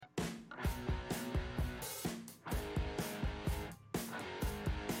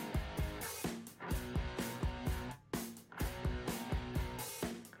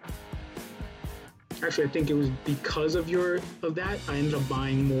Actually, I think it was because of that I ended up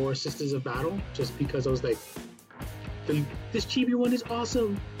buying more Sisters of Battle, just because I was like, this chibi one is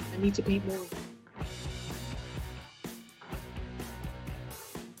awesome. I need to paint more.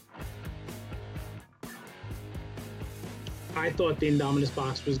 I thought the Indominus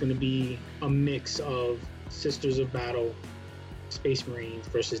box was going to be a mix of Sisters of Battle, Space Marines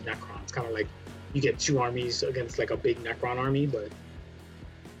versus Necrons. Kind of like you get two armies against like a big Necron army, but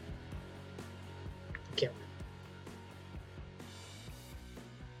I can't.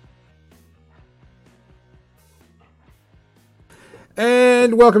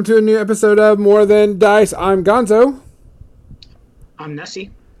 And welcome to a new episode of More Than Dice. I'm Gonzo. I'm Nessie.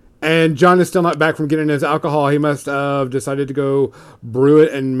 And John is still not back from getting his alcohol. He must have decided to go brew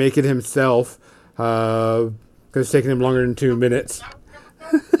it and make it himself. Because it's taking him longer than 2 minutes.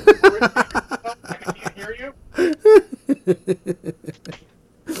 I can't hear you.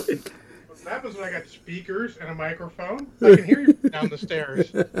 What happens when I got speakers and a microphone? I can hear you down the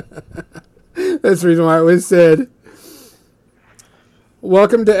stairs. That's the reason why it was said.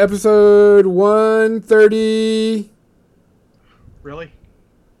 Welcome to episode 130. Really?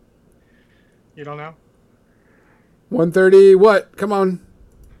 You don't know? 130 what? Come on.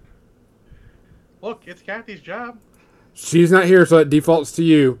 Look, it's Kathy's job. She's not here, so it defaults to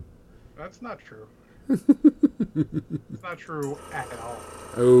you. That's not true. It's not true at all.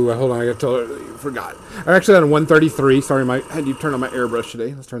 Oh, hold on. I got to tell her. Forgot. I'm actually on 133. Sorry, I had you turn on my airbrush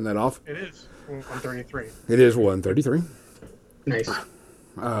today. Let's turn that off. It is 133. It is 133. Nice.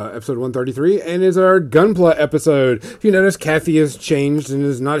 Episode 133, and is our Gunpla episode. If you notice, Kathy has changed and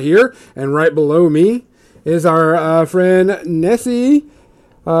is not here. And right below me is our friend Nessie,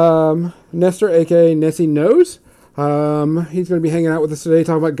 Nestor, aka Nessie Knows. He's going to be hanging out with us today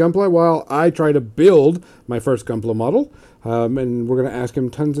talking about Gunpla while I try to build my first Gunpla model. And we're going to ask him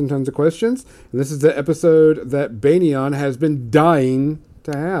tons and tons of questions. And this is the episode that Banyan has been dying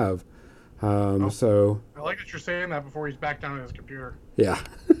to have. So I like that you're saying that before he's back down on his computer. yeah.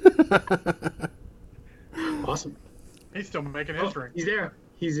 Awesome. He's still making his drink. He's there.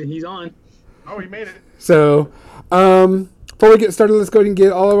 He's on. Oh, he made it. So, before we get started, let's go ahead and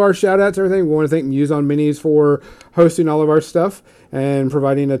get all of our shout outs, everything. We want to thank Muse on Minis for hosting all of our stuff and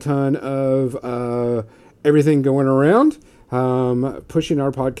providing a ton of everything going around, pushing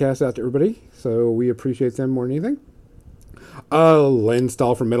our podcast out to everybody. So we appreciate them more than anything. Len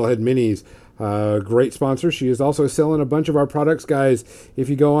Stahl from Metalhead Minis. Great sponsor. She is also selling a bunch of our products, guys. If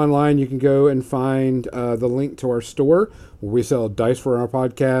you go online, you can go and find the link to our store where we sell dice for our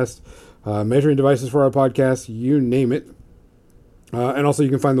podcast, measuring devices for our podcast, you name it. And also you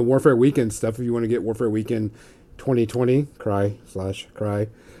can find the Warfare Weekend stuff if you want to get Warfare Weekend 2020, cry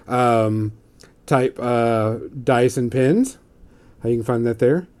type dice and pins. You can find that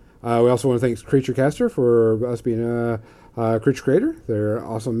there. We also want to thank Creature Caster for us being a Creature Creator. They're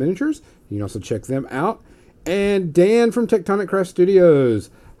awesome miniatures. You can also check them out. And Dan from Tectonic Craft Studios.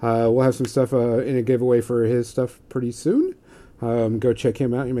 We'll have some stuff in a giveaway for his stuff pretty soon. Go check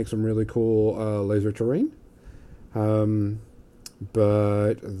him out. He makes some really cool laser terrain.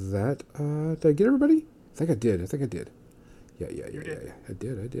 But that, did I get everybody? I think I did. Yeah. I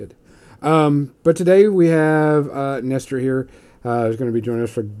did. But today we have Nestor here. Who's going to be joining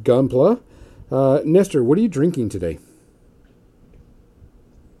us for Gunpla. Nestor, what are you drinking today?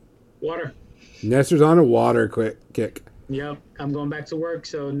 Water. Nestor's on a water kick. Yep. I'm going back to work,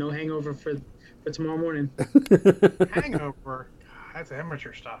 so no hangover for tomorrow morning. Hangover. That's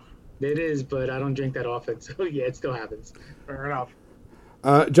amateur stuff. It is, but I don't drink that often, so yeah, it still happens. Fair enough.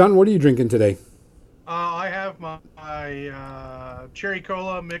 John, what are you drinking today? I have my cherry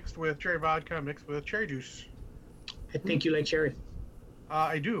cola mixed with cherry vodka mixed with cherry juice. I think you like cherry.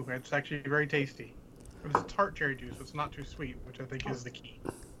 I do. It's actually very tasty. But it's tart cherry juice. It's not too sweet, which I think is the key.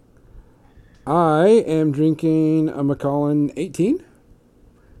 I am drinking a Macallan 18.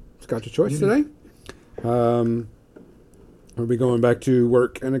 Scotch of choice today. We'll be going back to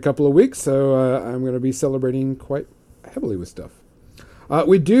work in a couple of weeks, so I'm going to be celebrating quite heavily with stuff.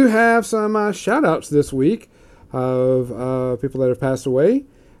 We do have some shout-outs this week of people that have passed away.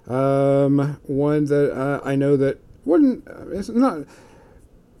 One that I know that wouldn't... it's not...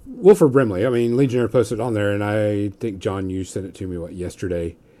 Wilford Brimley. I mean, Legionnaire posted on there, and I think, John, you sent it to me,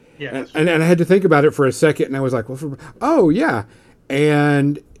 yesterday? Yeah. And I had to think about it for a second, and I was like, oh, yeah.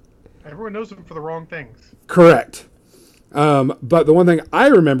 And... everyone knows him for the wrong things. Correct. But the one thing I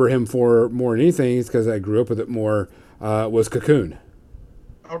remember him for more than anything is because I grew up with it more, was Cocoon.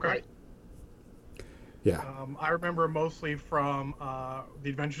 Okay. Yeah. I remember mostly from The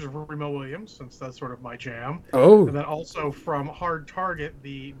Adventures of Remo Williams, since that's sort of my jam. Oh, And then also from Hard Target,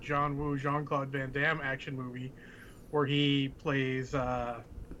 the John Woo, Jean-Claude Van Damme action movie, where he plays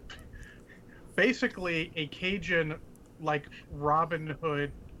basically a Cajun like Robin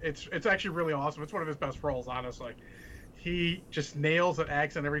Hood. It's actually really awesome. It's one of his best roles, honestly. He just nails that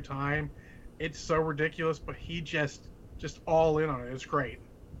accent every time. It's so ridiculous, but he just all in on it. It's great.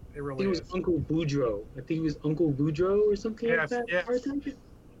 It really He was is. Uncle Boudreaux. I think he was Uncle Boudreaux or something like Yes, that. yes.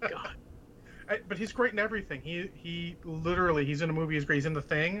 God. But he's great in everything. He literally, he's in a movie. He's great. He's in The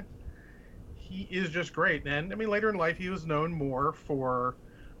Thing. He is just great. And I mean, later in life, he was known more for,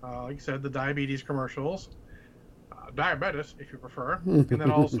 like you said, the diabetes commercials, diabetes, if you prefer, and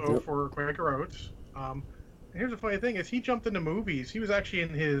then also for Quaker Oats. And here's the funny thing: is he jumped into movies. He was actually in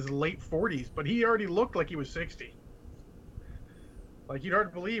his late 40s, but he already looked like he was 60. Like, you'd hard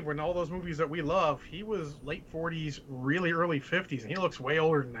to believe when all those movies that we love, he was late 40s, really early 50s, and he looks way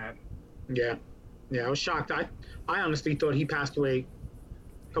older than that. Yeah. Yeah, I was shocked. I honestly thought he passed away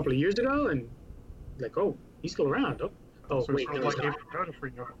a couple of years ago, and like, oh, he's still around. Oh, So wait, it's no, like he's not. David for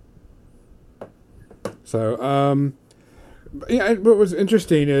you. so yeah. What was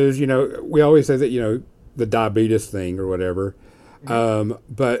interesting is we always say that the diabetes thing or whatever,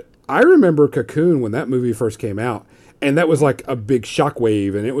 but I remember Cocoon when that movie first came out, and that was like a big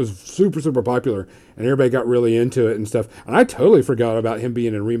shockwave, and it was super super popular, and everybody got really into it and stuff. And I totally forgot about him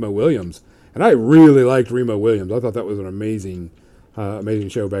being in Remo Williams, and I really liked Remo Williams. I thought that was an amazing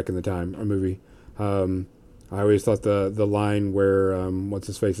show back in the time, or movie. I always thought the line where what's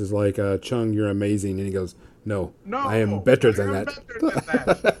his face is like, Chung, you're amazing, and he goes, no, No, I am better than I'm that. better than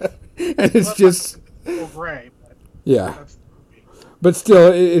that. And it's just Gray, but yeah, that's the movie. but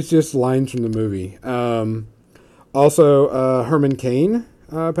still, it's just lines from the movie. Also, Herman Cain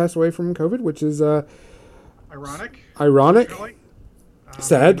passed away from COVID, which is Ironic. ironic, Really.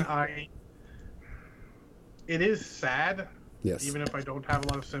 sad. It is sad, Yes. even if I don't have a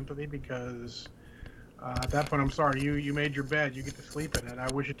lot of sympathy, because at that point, I'm sorry, you made your bed, you get to sleep in it.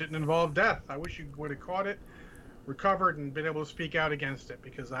 I wish it didn't involve death. I wish you would have caught it, recovered, and been able to speak out against it,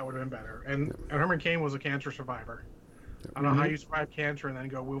 because that would have been better. And Herman Cain was a cancer survivor. I don't know how you survive cancer and then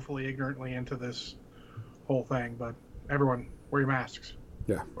go willfully ignorantly into this whole thing, but everyone, wear your masks.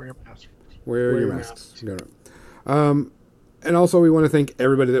 Yeah. Wear your masks. Wear your masks. And also, we want to thank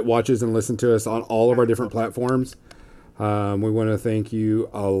everybody that watches and listens to us on all of our different platforms. We want to thank you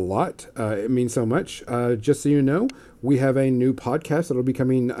a lot. It means so much. Just so you know, we have a new podcast that will be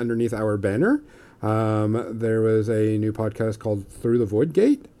coming underneath our banner. There was a new podcast called Through the Void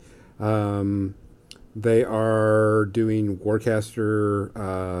Gate. They are doing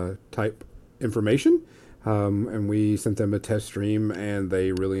Warcaster type information. And we sent them a test stream, and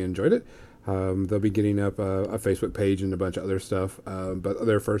they really enjoyed it. They'll be getting up a Facebook page and a bunch of other stuff. But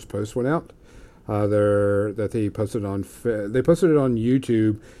their first post went out. They posted they posted it on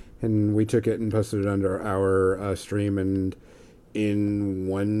YouTube, and we took it and posted it under our stream. And in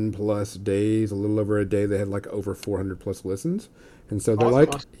 1+ days, a little over a day, they had like over 400+ listens. And so they're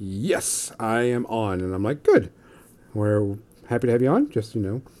Awesome. like, "Yes, I am on." And I'm like, "Good. We're happy to have you on." Just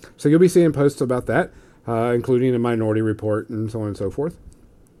so you'll be seeing posts about that. Including a Minority Report and so on and so forth.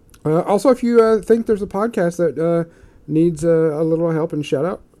 Also, if you think there's a podcast that needs a little help and shout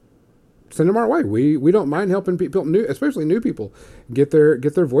out, send them our way. We don't mind helping people, especially new people, get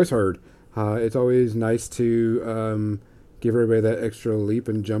their voice heard. It's always nice to give everybody that extra leap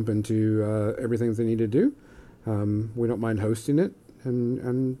and jump into everything that they need to do. We don't mind hosting it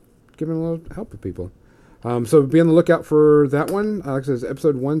and giving a little help to people. So be on the lookout for that one. Like I said,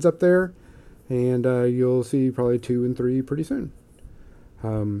 episode 1's up there. And you'll see probably 2 and 3 pretty soon.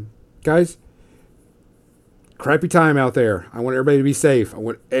 Guys, crappy time out there. I want everybody to be safe. I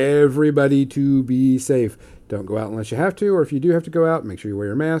want everybody to be safe. Don't go out unless you have to, or if you do have to go out, make sure you wear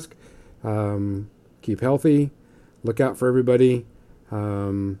your mask. Keep healthy. Look out for everybody.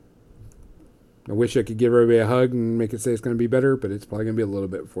 I wish I could give everybody a hug and make it say it's going to be better, but it's probably going to be a little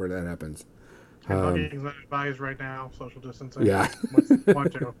bit before that happens. Hugging is not advised right now, social distancing. Yeah.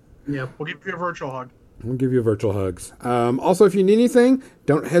 Want to. Yeah. We'll give you a virtual hug. We'll give you virtual hugs. Also, if you need anything,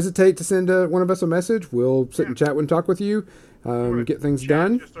 don't hesitate to send one of us a message. We'll sit and chat and talk with you, get things Chat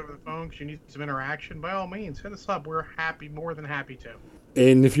done. Just over the phone because you need some interaction. By all means, hit us up. We're more than happy to.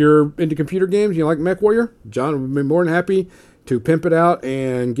 And if you're into computer games, you like MechWarrior, John would be more than happy to pimp it out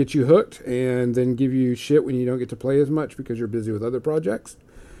and get you hooked, and then give you shit when you don't get to play as much because you're busy with other projects.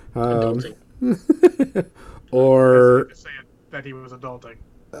 Or to say that he was adulting.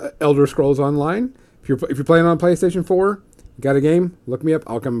 Elder Scrolls Online. If you're playing on PlayStation 4, you got a game, look me up.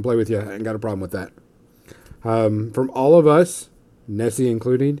 I'll come and play with you. I ain't got a problem with that. From all of us, Nessie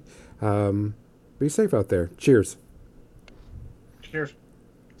included, be safe out there. Cheers. Cheers.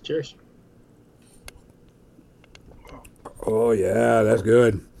 Cheers. Oh, yeah, that's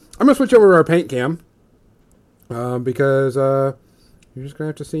good. I'm going to switch over to our paint cam because you're just going to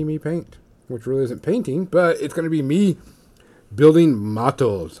have to see me paint, which really isn't painting, but it's going to be me building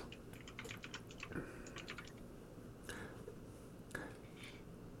matos.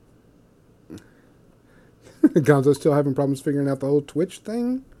 Gonzo's still having problems figuring out the whole Twitch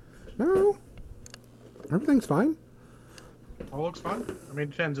thing? No. Everything's fine. All looks fine. I mean,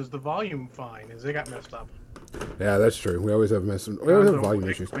 it depends. Is the volume fine? Is it got messed up? Yeah, that's true. We always have volume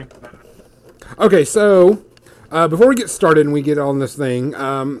issues. That. Okay, so before we get started and we get on this thing,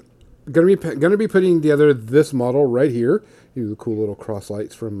 gonna be putting together this model right here. The cool little cross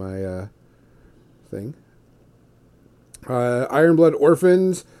lights from my thing. Iron Blood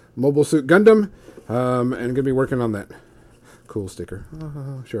Orphans Mobile Suit Gundam, and gonna be working on that cool sticker.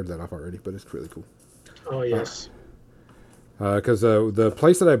 Showed that off already, but it's really cool. Oh yes. Because the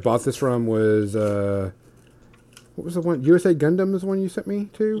place that I bought this from was what was the one? USA Gundam is the one you sent me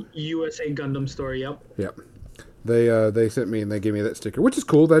to. USA Gundam store. Yep. Yep. They sent me and they gave me that sticker, which is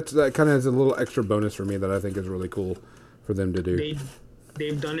cool. That kind of has a little extra bonus for me that I think is really cool for them to do.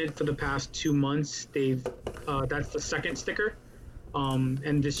 They've done it for the past 2 months. That's the second sticker,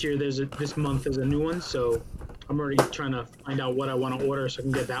 and this year this month is a new one. So I'm already trying to find out what I want to order so I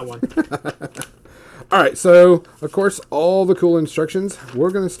can get that one. All right, so of course all the cool instructions.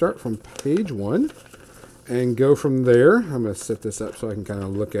 We're going to start from page 1 and go from there. I'm going to set this up so I can kind of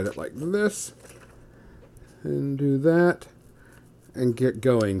look at it like this. And do that and get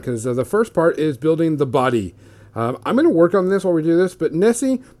going, because the first part is building the body. I'm going to work on this while we do this, but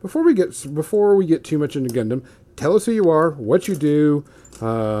Nessie, before we get too much into Gundam, tell us who you are, what you do,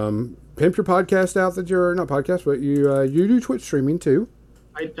 pimp your podcast out that you're not podcast, but you do Twitch streaming too.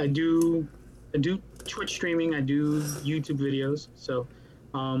 I do Twitch streaming. I do YouTube videos. So,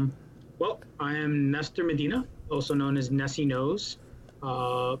 well, I am Nestor Medina, also known as Nessie Knows.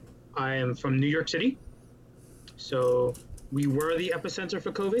 I am from New York City. So we were the epicenter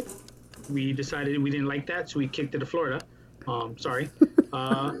for COVID. We decided we didn't like that, so we kicked it to Florida. Sorry.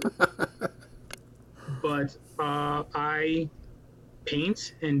 But I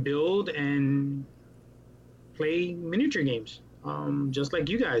paint and build and play miniature games, just like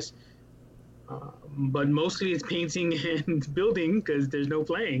you guys. But mostly it's painting and building because there's no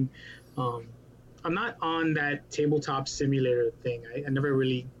playing. I'm not on that tabletop simulator thing. I never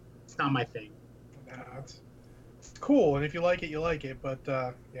really, it's not my thing. It's cool, and if you like it, you like it. But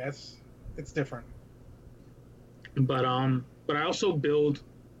yeah, it's different. But I also build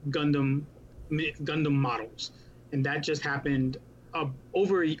Gundam models, and that just happened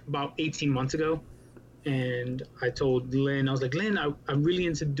over about 18 months ago. And I told Lynn, I was like, Lynn, I'm really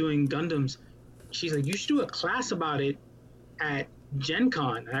into doing Gundams. She's like, you should do a class about it at Gen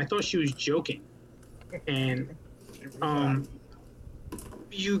Con. And I thought she was joking. And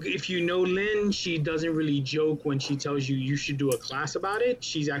if you know Lynn, she doesn't really joke when she tells you should do a class about it.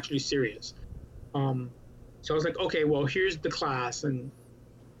 She's actually serious. So I was like, okay, well, here's the class, and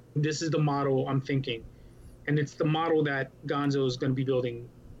this is the model I'm thinking. And it's the model that Gonzo is going to be building,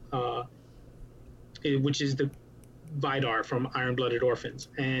 which is the Vidar from Iron Blooded Orphans.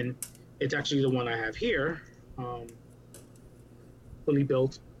 And it's actually the one I have here, fully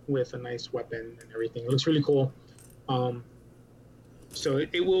built with a nice weapon and everything. It looks really cool. So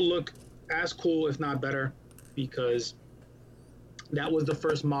it will look as cool, if not better, because that was the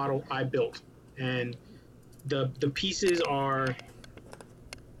first model I built. And the pieces are,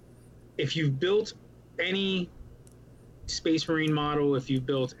 if you've built any Space Marine model, if you've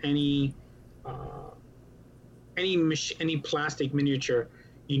built any plastic miniature,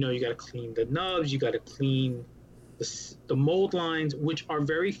 you know you got to clean the nubs, you got to clean the mold lines, which are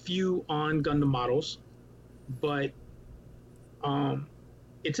very few on Gundam models, but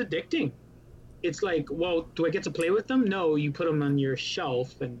it's addicting. It's like, well, do I get to play with them? No, you put them on your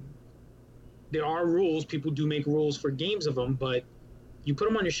shelf, and there are rules. People do make rules for games of them, but you put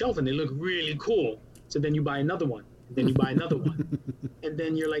them on your shelf and they look really cool. So then you buy another one, and then you buy another one, and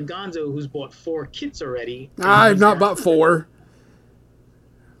then you're like Gonzo, who's bought 4 kits already. I've not bought 4.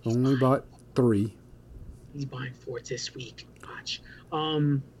 Only bought 3. He's buying 4 this week. Watch.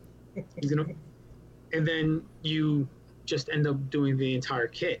 He's gonna, and then you just end up doing the entire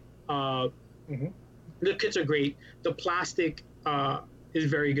kit. The kits are great. The plastic is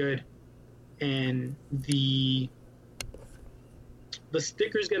very good, and the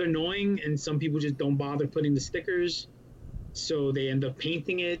stickers get annoying, and some people just don't bother putting the stickers, so they end up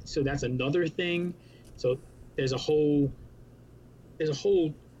painting it. So that's another thing. So there's a whole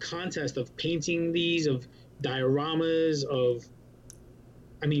contest of painting these, of dioramas, of,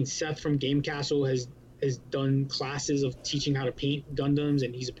 I mean, Seth from Game Castle has done classes of teaching how to paint Gundams,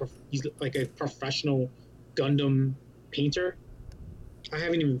 and he's like a professional Gundam painter. I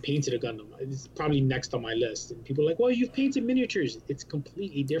haven't even painted a Gundam. It's probably next on my list. And people are like, well, you've painted miniatures. It's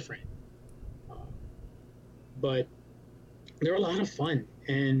completely different. But they're a lot of fun.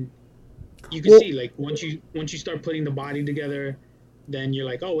 And you can see, like, once you start putting the body together, then you're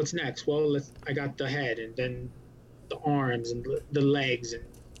like, oh, what's next? Well, I got the head, and then the arms, and the legs, and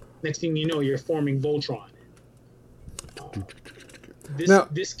next thing you know, you're forming Voltron.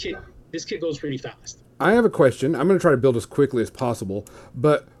 This kit goes pretty fast. I have a question. I'm going to try to build as quickly as possible,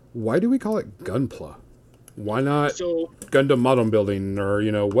 but why do we call it Gunpla? Why not Gundam model building,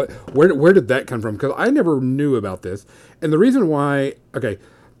 or what? Where did that come from? Because I never knew about this, and the reason why. Okay,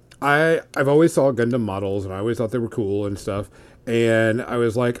 I've always saw Gundam models, and I always thought they were cool and stuff, and I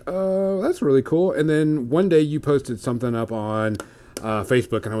was like, oh, that's really cool. And then one day you posted something up on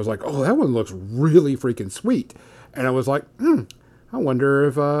Facebook, and I was like, oh, that one looks really freaking sweet, and I was like, I wonder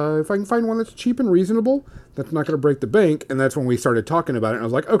if I can find one that's cheap and reasonable, that's not going to break the bank. And that's when we started talking about it. And I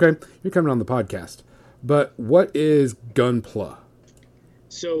was like, okay, you're coming on the podcast. But what is Gunpla?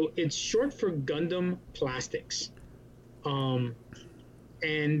 So it's short for Gundam Plastics. And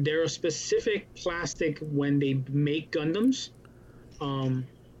they're a specific plastic when they make Gundams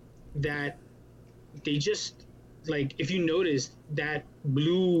that they just, like, if you notice that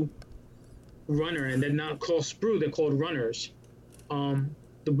blue runner, and they're not called sprue, they're called runners.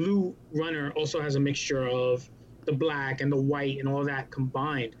 The blue runner also has a mixture of the black and the white and all that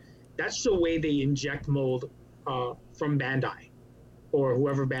combined. That's the way they inject mold from Bandai, or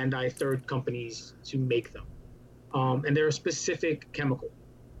whoever Bandai third companies to make them. And they're a specific chemical.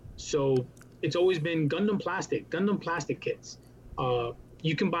 So it's always been Gundam plastic kits.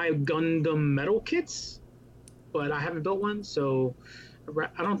 You can buy Gundam metal kits, but I haven't built one, so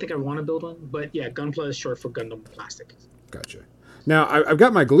I don't think I want to build one. But yeah, Gunpla is short for Gundam plastic. Gotcha. Now, I've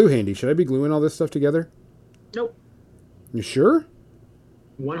got my glue handy. Should I be gluing all this stuff together? Nope. You sure?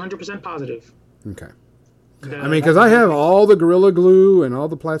 100% positive. Okay. I mean, because I have all the Gorilla Glue and all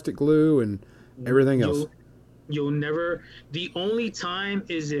the plastic glue and everything else. You'll never... The only time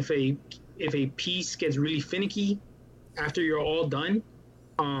is if a piece gets really finicky after you're all done.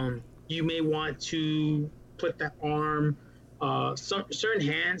 You may want to put that arm... certain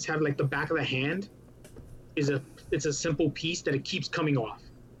hands have, like, the back of the hand it's a simple piece that it keeps coming off.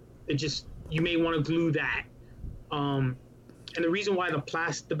 You may want to glue that. And the reason why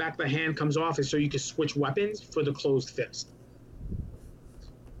the back of the hand comes off is so you can switch weapons for the closed fist.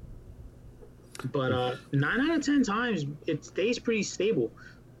 But 9 out of 10 times it stays pretty stable.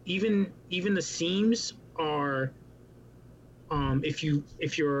 Even the seams are.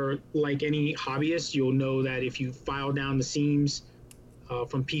 If you're like any hobbyist, you'll know that if you file down the seams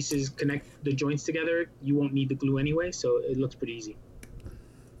from pieces, connect the joints together, you won't need the glue anyway, so it looks pretty easy.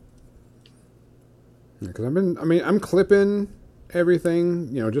 Because I'm clipping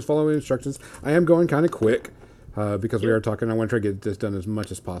everything, just following instructions. I am going kind of quick because we are talking. I want to try to get this done as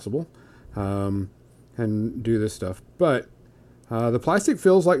much as possible and do this stuff. But the plastic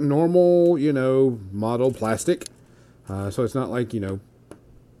feels like normal, model plastic. So it's not like,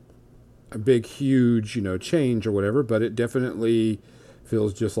 a big, huge, change or whatever, but it definitely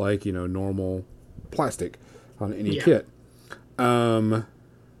feels just like, normal plastic on any kit. Of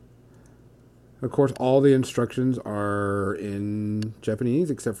course, all the instructions are in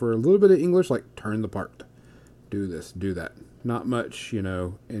Japanese, except for a little bit of English, like turn the part, do this, do that. Not much,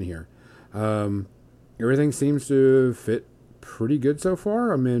 in here. Everything seems to fit pretty good so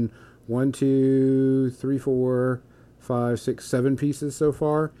far. I'm in 1, 2, 3, 4, 5, 6, 7 pieces so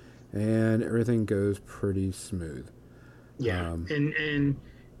far, and everything goes pretty smooth. Yeah,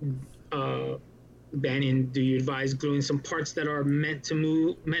 Banyan, do you advise gluing some parts that are meant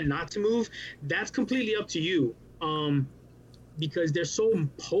not to move? That's completely up to you, because they're so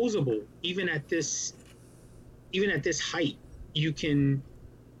imposable. Even at this height, you can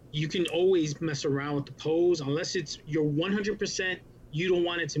always mess around with the pose, unless you're 100% you don't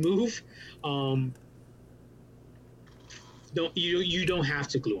want it to move. You don't have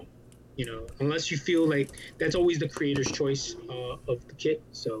to glue them. Unless you feel like that's always the creator's choice of the kit.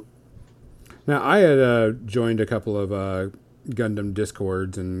 So now I had joined a couple of Gundam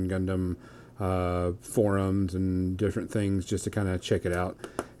Discords and Gundam forums and different things just to kind of check it out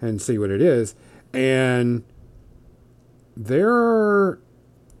and see what it is. And there are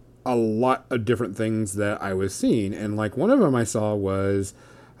a lot of different things that I was seeing. And like one of them I saw was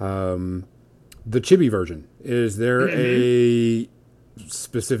the chibi version. Is there a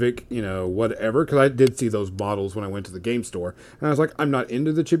specific, whatever? Because I did see those models when I went to the game store, and I was like, I'm not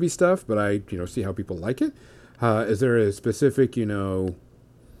into the chibi stuff, but I, see how people like it. Is there a specific,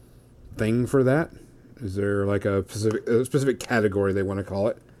 thing for that? Is there like a specific category they want to call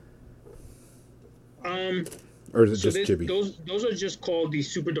it? Or is it just chibi? Those are just called the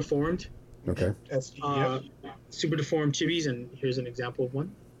super deformed. Okay. Super deformed chibis, and here's an example of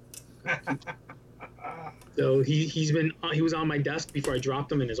one. So he was on my desk before I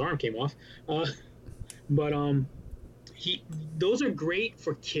dropped him, and his arm came off. Those are great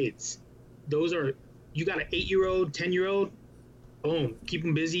for kids. You got an 8-year-old, 10-year-old, boom, keep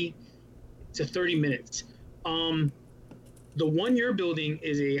them busy. To 30 minutes. The one you're building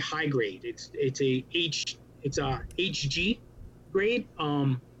is a high grade. It's a HG grade.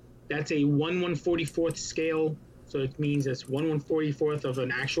 That's a 1/144th scale. So it means that's 1/144th of an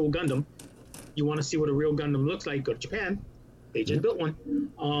actual Gundam. You want to see what a real Gundam looks like? Go to Japan. They just built one.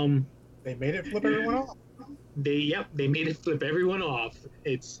 They made it flip everyone off. They made it flip everyone off.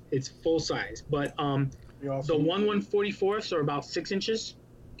 It's full size, but the 1/144ths are about 6 inches,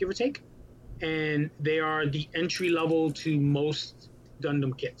 give or take. And they are the entry level to most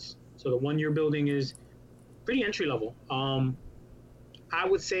Gundam kits. So the one you're building is pretty entry level. I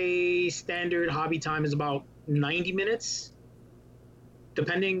would say standard hobby time is about 90 minutes.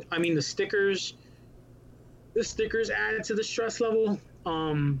 Depending, the stickers add to the stress level.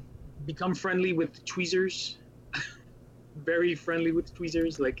 Become friendly with tweezers. Very friendly with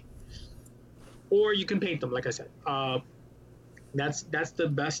tweezers, or you can paint them, like I said. That's the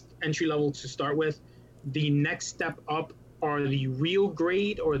best entry level to start with. The next step up are the real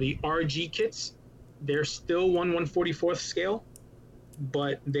grade or the RG kits. They're still 1/144th scale,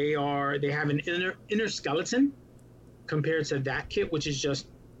 but they have an inner skeleton compared to that kit, which is just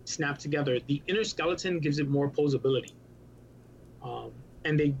snapped together. The inner skeleton gives it more posability,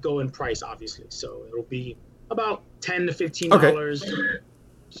 and they go in price, obviously. So it'll be about $10 to $15. Okay.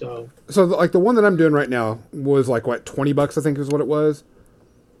 So like the one that I'm doing right now was like what, $20, I think is what it was.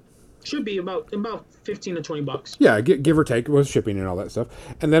 Should be about $15 to $20. Yeah, give or take with shipping and all that stuff.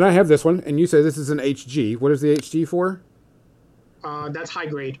 And then I have this one, and you say this is an HG. What is the HG for? That's high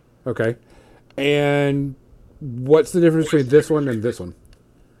grade. Okay. And what's the difference between this one and this one?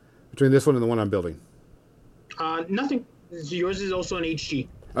 Between this one and the one I'm building? Nothing. Yours is also an HG.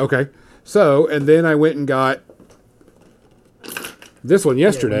 Okay. So, and then I went and got this one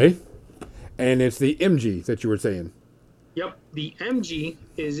yesterday, and it's the MG that you were saying. Yep, the MG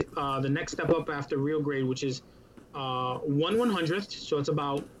is the next step up after real grade, which is 1/100th, so it's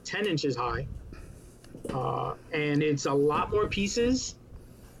about 10 inches high, and it's a lot more pieces.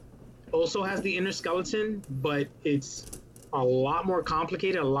 Also has the inner skeleton, but it's a lot more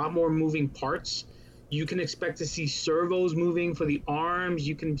complicated, a lot more moving parts. You can expect to see servos moving for the arms.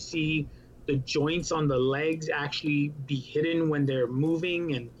 You can see the joints on the legs actually be hidden when they're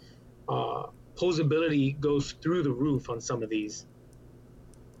moving, and posability goes through the roof on some of these.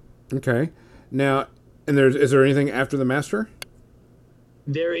 Okay. Now, and is there anything after the master?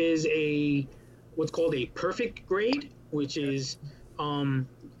 There is what's called a perfect grade, which is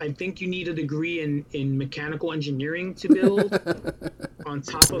I think you need a degree in mechanical engineering to build. On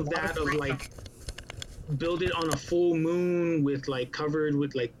top of that, build it on a full moon with covered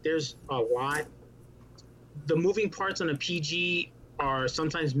with there's a lot. The moving parts on a PG are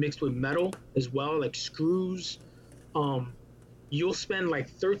sometimes mixed with metal as well, like screws. You'll spend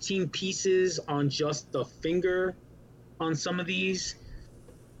 13 pieces on just the finger on some of these.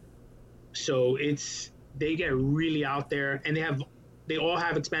 So they get really out there, and they all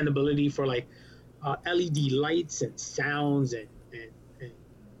have expandability for LED lights and sounds and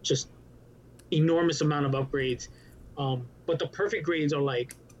just enormous amount of upgrades. But the perfect grades are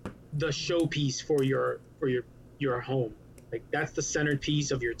the showpiece for your home. That's the centered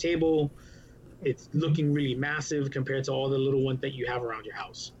piece of your table. It's looking really massive compared to all the little ones that you have around your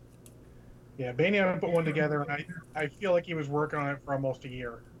house. Yeah, Banyan put one together, and I feel like he was working on it for almost a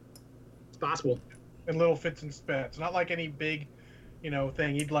year. It's possible. In little fits and spats. Not like any big,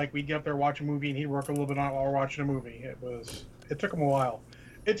 thing. We'd get up there, watch a movie, and he'd work a little bit on it while we're watching a movie. It took him a while.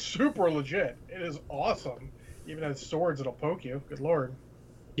 It's super legit. It is awesome. Even as swords, it'll poke you. Good lord.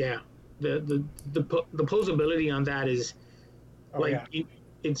 Yeah, the posability on that is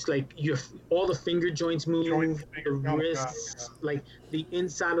it's all the finger joints move, the wrists, the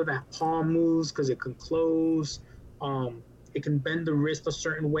inside of that palm moves because it can close. It can bend the wrist a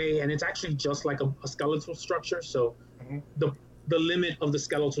certain way, and it's actually just like a skeletal structure. So the limit of the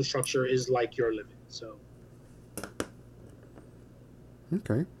skeletal structure is your limit. So.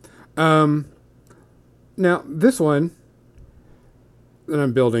 Okay. Now, this one that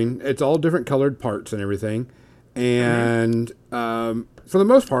I'm building, it's all different colored parts and everything. And for the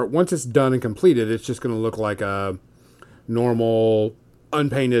most part, once it's done and completed, it's just going to look like a normal,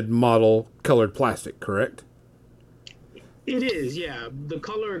 unpainted model colored plastic, correct? It is, yeah. The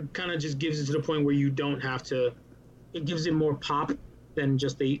color kind of just gives it to the point where you don't have to. It gives it more pop than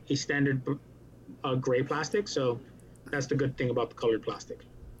just a standard gray plastic. So that's the good thing about the colored plastic.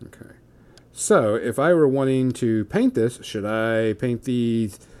 Okay. So if I were wanting to paint this, should I paint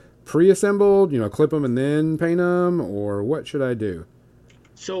these pre-assembled, clip them and then paint them, or what should I do?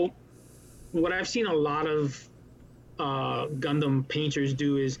 So what I've seen a lot of Gundam painters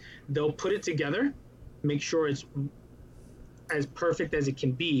do is they'll put it together, make sure it's as perfect as it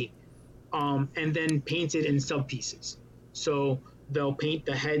can be, and then paint it in sub pieces. So they'll paint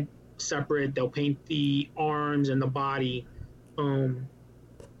the head separate, they'll paint the arms and the body, and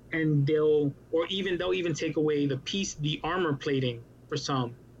they'll even take away the armor plating for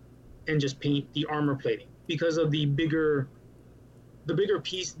some, and just paint the armor plating. Because of the bigger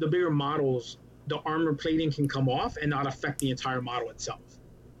models, the armor plating can come off and not affect the entire model itself.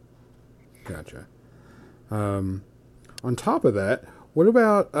 Gotcha. On top of that, what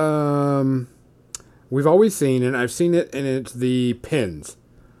about we've always seen, and I've seen it, and it's the pins,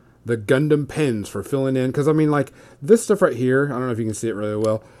 the Gundam pins for filling in. Because I mean, like this stuff right here, I don't know if you can see it really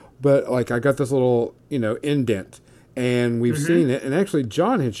well, but like I got this little indent, and we've seen it. And actually,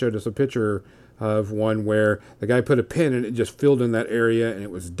 John had showed us a picture of one where the guy put a pin and it just filled in that area and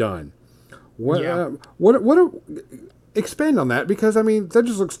it was done. Expand on that, because I mean that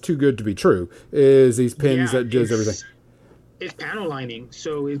just looks too good to be true. Is these pins that does everything? It's panel lining,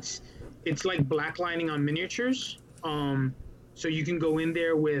 so it's like black lining on miniatures. So you can go in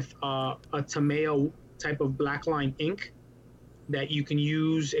there with a Tamiya type of black line ink that you can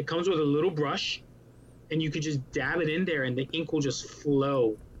use. It comes with a little brush, and you could just dab it in there, and the ink will just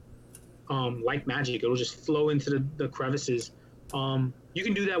flow like magic. It'll just flow into the crevices. You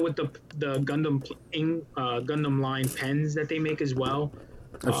can do that with the Gundam line pens that they make as well.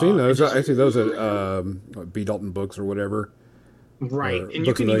 I've seen those. I see those at B. Dalton Books or whatever. Right, and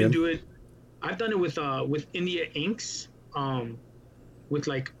you can even do it. I've done it with India inks,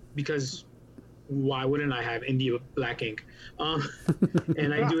 because why wouldn't I have India black ink?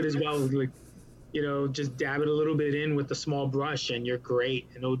 And I do it as well, just dab it a little bit in with the small brush, and you're great,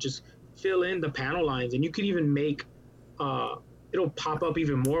 and it'll just fill in the panel lines, and you could even make it'll pop up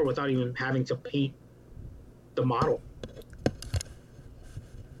even more without even having to paint the model.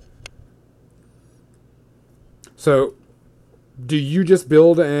 So, do you just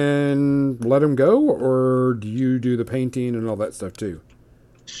build and let them go, or do you do the painting and all that stuff too?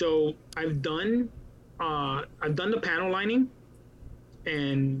 So I've done the panel lining,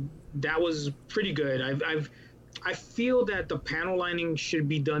 and that was pretty good. I feel that the panel lining should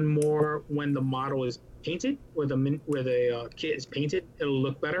be done more when the model is painted, where the kit is painted. It'll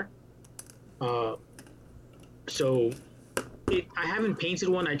look better. So I haven't painted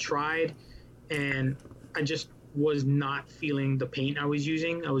one. I tried, and I just was not feeling the paint I was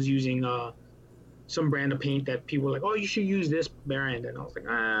using. I was using some brand of paint that people were like, "Oh, you should use this brand," and I was like,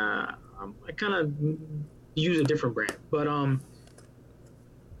 I kind of use a different brand. But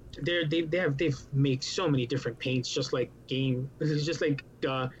they've made so many different paints, just like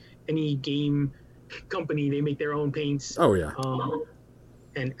any game company, they make their own paints. Oh yeah.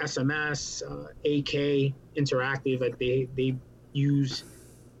 And SMS, AK Interactive, they use,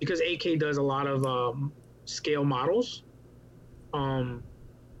 because AK does a lot of scale models,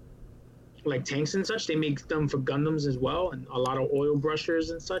 like tanks and such. They make them for Gundams as well, and a lot of oil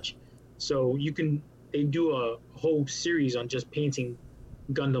brushers and such. So they do a whole series on just painting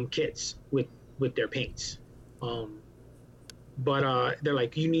Gundam kits with their paints. But they're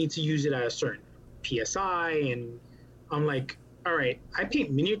like, you need to use it at a certain PSI, and I'm like, all right, I paint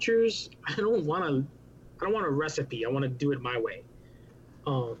miniatures. I don't want a recipe. I want to do it my way.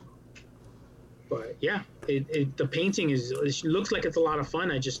 But yeah, the painting it looks like it's a lot of fun.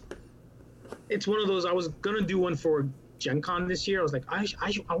 It's one of those. I was gonna do one for Gen Con this year. I was like, I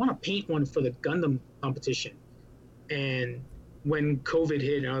want to paint one for the Gundam competition. And when COVID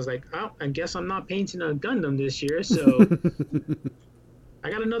hit, I was like, oh, I guess I'm not painting a Gundam this year. So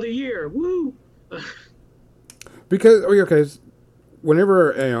I got another year. Woo! Because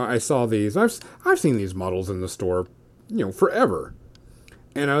whenever I saw these, I've seen these models in the store, forever,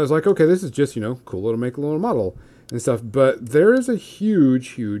 and I was like, okay, this is just cool to make a little model and stuff. But there is a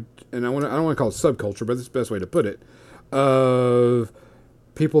huge, and I don't want to call it subculture, but that's the best way to put it, of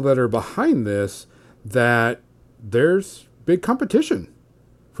people that are behind this, that there's big competition.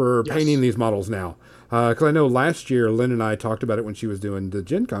 for Yes. painting these models now. Because I know last year Lynn and I talked about it when she was doing the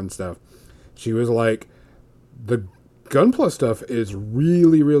Gen Con stuff. She was like, the Gunpla stuff is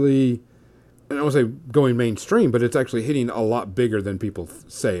really, really, I don't want to say going mainstream, but it's actually hitting a lot bigger than people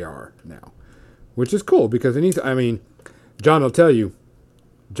say are now. Which is cool because I mean, John will tell you,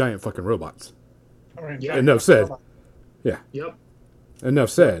 giant fucking robots. I mean, Yeah. Enough said. Yeah. Yep. Enough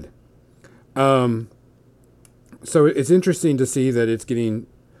said. So it's interesting to see that it's getting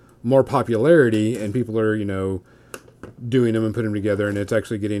more popularity and people are, doing them and putting them together, and it's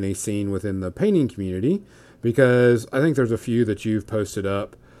actually getting a scene within the painting community, because I think there's a few that you've posted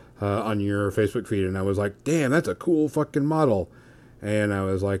up on your Facebook feed, and I was like, damn, that's a cool fucking model. And I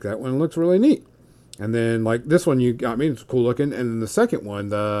was like, that one looks really neat. And then like this one you got me, it's cool looking. And then the second one,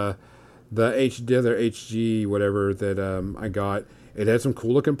 the other HG whatever that I got, it had some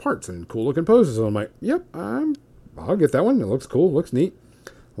cool looking parts and cool looking poses. So I'm like, yep, I'll get that one. It looks cool, looks neat,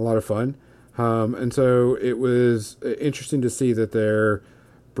 a lot of fun. And so it was interesting to see that they're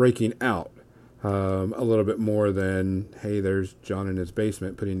breaking out a little bit more than, hey, there's John in his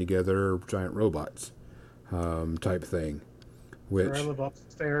basement putting together giant robots type thing. Which I live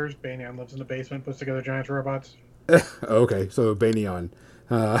upstairs. Banyan lives in the basement, puts together giant robots. okay, so Banyan.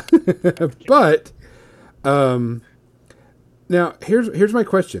 But now here's my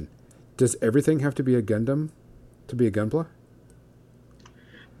question: does everything have to be a Gundam to be a Gunpla?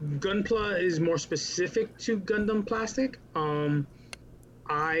 Gunpla is more specific to Gundam plastic.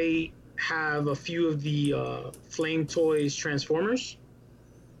 I have a few of the Flame Toys Transformers,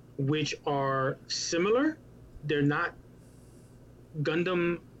 which are similar. They're not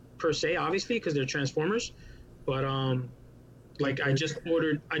Gundam per se, obviously, because they're Transformers. But like I just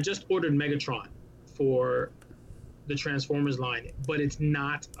ordered Megatron for the Transformers line, but it's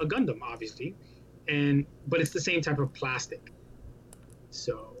not a Gundam, obviously, but it's the same type of plastic.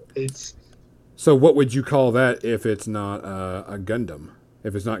 So what would you call that if it's not a Gundam?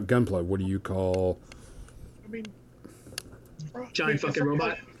 If it's not Gunpla, what do you call? I mean, giant fucking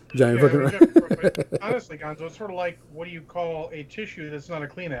robot. Giant yeah, fucking. honestly, Gonzo, it's sort of like what do you call a tissue that's not a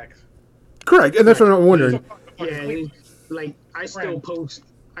Kleenex? Correct, and that's what I'm wondering. Yeah, like I still post.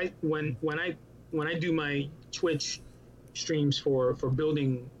 When I do my Twitch streams for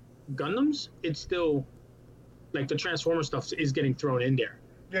building Gundams, it's still like the Transformer stuff is getting thrown in there.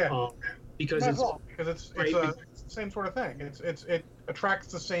 Yeah, because it's the same sort of thing. It attracts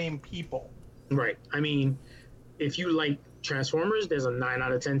the same people. Right. I mean, if you like Transformers, there's a 9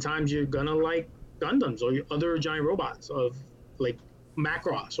 out of 10 times you're gonna like Gundams or other giant robots of like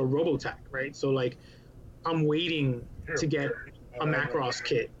Macross or Robotech, right? So like, I'm waiting to get a Macross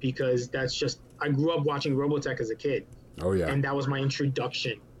kit because that's just I grew up watching Robotech as a kid. Oh yeah. And that was my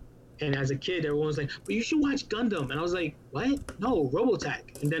introduction. And as a kid, everyone was like, "But you should watch Gundam." And I was like, "What? No,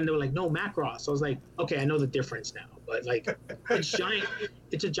 Robotech." And then they were like, "No, Macross." So I was like, "Okay, I know the difference now." But like, it's giant.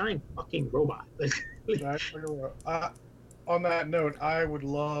 It's a giant fucking robot. On that note, I would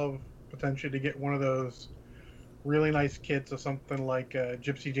love potentially to get one of those really nice kits of something like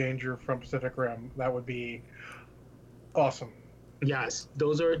Gypsy Danger from Pacific Rim. That would be awesome. Yes,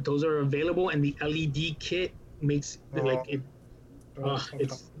 those are available, and the LED kit makes like it.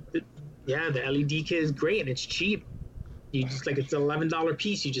 The LED kit is great and it's cheap. You just like it's an $11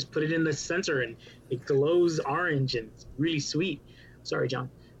 piece. You just put it in the sensor and it glows orange and it's really sweet. Sorry, John.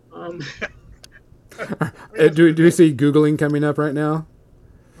 Do we see Googling coming up right now?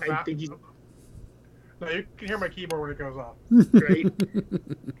 I think no, you can hear my keyboard when it goes off. Right.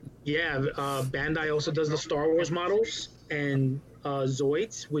 Yeah, Bandai also does the Star Wars models and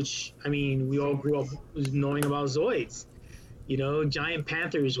Zoids, which I mean we all grew up knowing about Zoids. You know, giant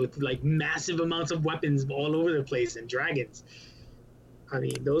panthers with like massive amounts of weapons all over the place and dragons. I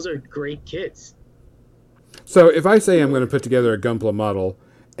mean, those are great kits. So if I say I'm going to put together a Gunpla model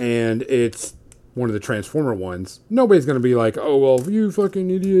and it's one of the Transformer ones, nobody's going to be like, "Oh well, you fucking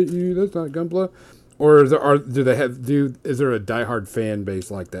idiot, that's not Gunpla." Or is there a diehard fan base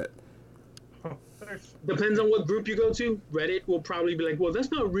like that? Depends on what group you go to. Reddit will probably be like, "Well,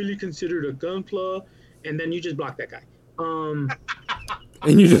 that's not really considered a Gunpla," and then you just block that guy. And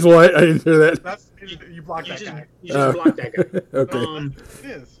you just what? I didn't hear that. You block that guy. You just block that guy. Okay. It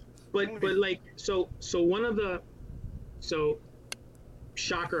is. But like so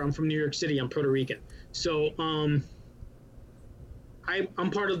shocker, I'm from New York City. I'm Puerto Rican. So I'm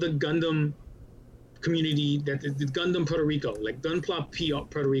part of the Gundam community, that the Gundam Puerto Rico, like Gunpla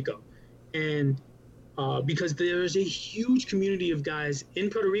Puerto Rico, and because there's a huge community of guys in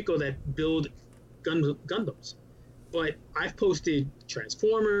Puerto Rico that build Gundams. But I've posted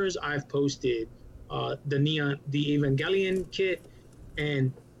Transformers, I've posted the Evangelion kit,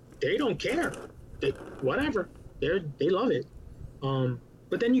 and they don't care. Whatever. They love it.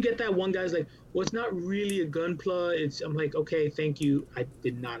 But then you get that one guy's like, well, it's not really a Gunpla. I'm like, okay, thank you. I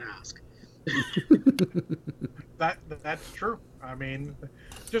did not ask. That's true. I mean,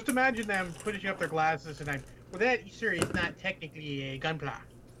 just imagine them putting up their glasses and well, that sir is not technically a Gunpla.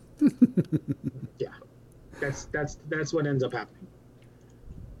 Yeah, that's what ends up happening.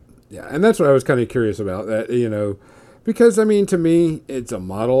 Yeah, and that's what I was kind of curious about. That, you know, because I mean, to me, it's a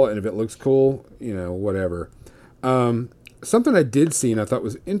model, and if it looks cool, you know, whatever. Something I did see and I thought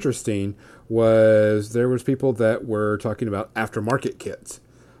was interesting was there was people that were talking about aftermarket kits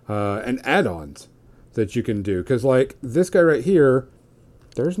and add-ons that you can do. Because like this guy right here,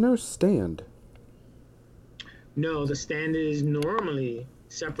 there's no stand. No, the stand is normally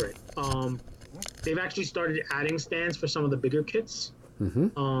separate. They've actually started adding stands for some of the bigger kits.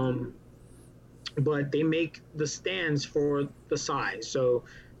 Mm-hmm. But they make the stands for the size. So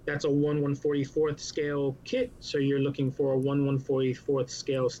that's a 1/144th scale kit. So you're looking for a 1/144th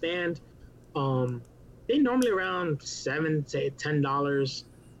scale stand. They normally around $7 to $10.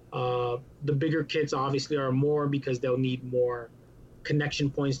 The bigger kits obviously are more because they'll need more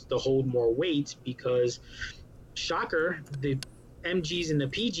connection points to hold more weight, because shocker, the MGs and the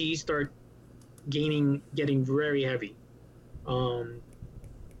PGs start getting very heavy.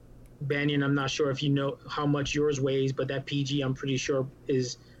 Banyan, I'm not sure if you know how much yours weighs, but that PG I'm pretty sure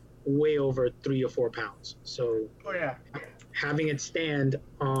is way over 3 or 4 pounds. So Oh yeah. having it stand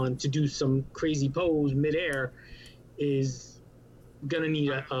on to do some crazy pose midair is gonna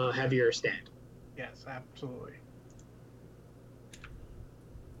need a heavier stand. Yes, absolutely.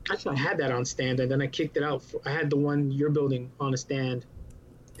 Actually, I had that on stand, and then I kicked it out. I had the one you're building on a stand,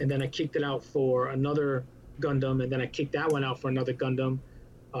 and then I kicked it out for another Gundam, and then I kicked that one out for another Gundam.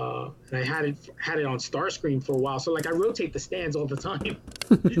 And I had it on Starscream for a while. So like I rotate the stands all the time.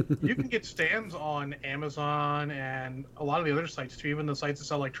 You can get stands on Amazon and a lot of the other sites too. Even the sites that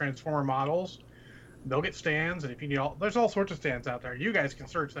sell like Transformer models, they'll get stands. And if you need there's all sorts of stands out there. You guys can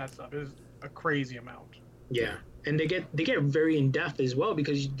search that stuff. It is a crazy amount. Yeah, and they get very in depth as well,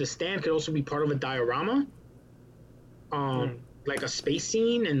 because the stand could also be part of a diorama, like a space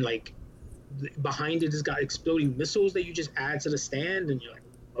scene, and like behind it has got exploding missiles that you just add to the stand, and you're like,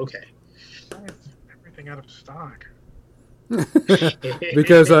 okay. Everything out of stock.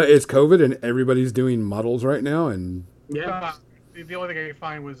 Because it's COVID and everybody's doing models right now, and Yeah. The only thing I could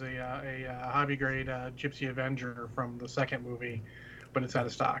find was a hobby grade Gypsy Avenger from the second movie, but it's out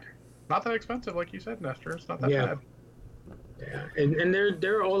of stock. Not that expensive, like you said, Nestor. It's not that bad. Yeah, and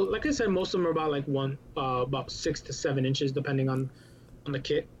they're all, like I said, most of them are about like about 6 to 7 inches depending on the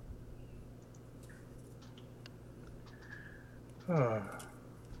kit.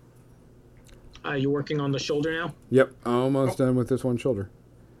 You're working on the shoulder now? Yep, almost done with this one shoulder.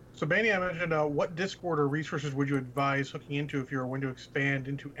 So, Banny, I mentioned what Discord or resources would you advise hooking into if you're going to expand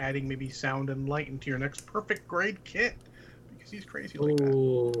into adding maybe sound and light into your next perfect grade kit? Because he's crazy like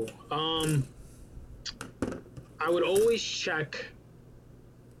that. I would always check.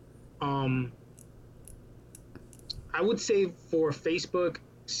 I would say for Facebook,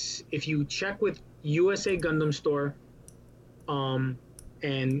 if you check with USA Gundam Store, and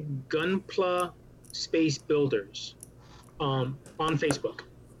Gunpla Space Builders, on Facebook,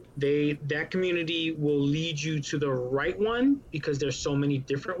 that community will lead you to the right one, because there's so many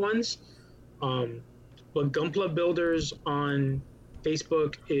different ones. But Gunpla Builders on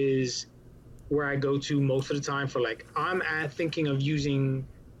Facebook is where I go to most of the time for, like, I'm thinking of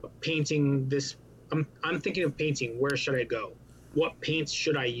painting this. I'm thinking of painting. Where should I go? What paints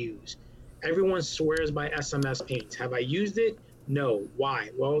should I use? Everyone swears by SMS paints. Have I used it? No. Why?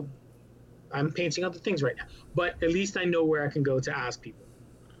 Well, I'm painting other things right now. But at least I know where I can go to ask people.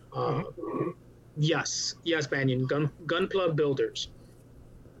 Yes, Banyan. Gunpla Builders.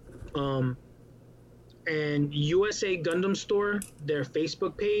 And USA Gundam Store, their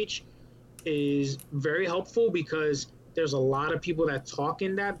Facebook page is very helpful, because there's a lot of people that talk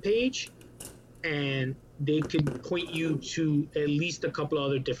in that page, and they could point you to at least a couple of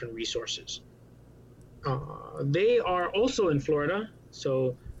other different resources. They are also in Florida,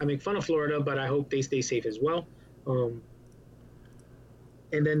 so I make fun of Florida, but I hope they stay safe as well. And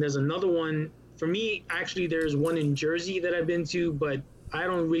then there's another one for me. Actually, there's one in Jersey that I've been to, but I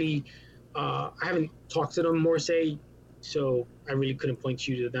don't really, I haven't talked to them more, so I really couldn't point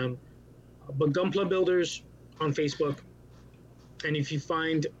you to them. But Gunpla Builders on Facebook, and if you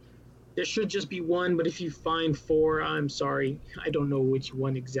find, there should just be one, but if you find 4, I'm sorry, I don't know which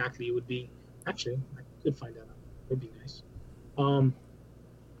one exactly it would be. Actually, I could find that out. It would be nice.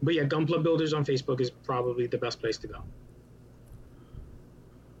 But yeah, Gunpla Builders on Facebook is probably the best place to go.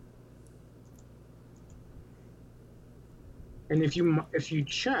 And if you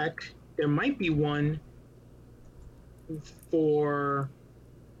check, there might be one for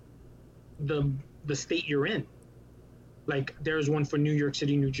the state you're in. Like there's one for New York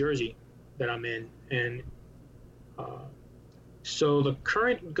City, New Jersey that I'm in, and so the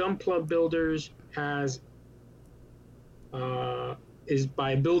current Gunpla Builders has is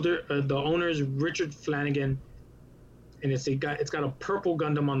by builder the owner is Richard Flanagan, and it's got a purple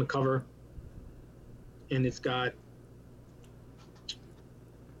Gundam on the cover, and it's got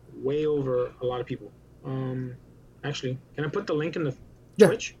way over a lot of people. Actually, can I put the link in the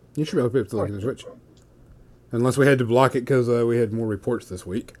Twitch? You should be able to put the link in the Twitch. Unless we had to block it because we had more reports this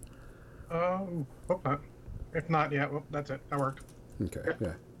week. Hope not. If not, yeah, well, that's it. That worked. Okay,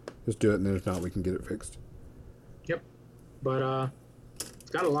 yeah. Just do it, and then if not, we can get it fixed. Yep. But it's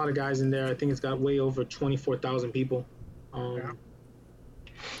got a lot of guys in there. I think it's got way over 24,000 people. Yeah.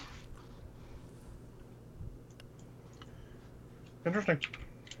 Interesting.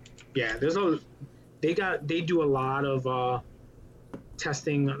 Yeah, they do a lot of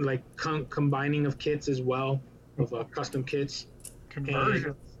testing, like combining of kits as well, of custom kits.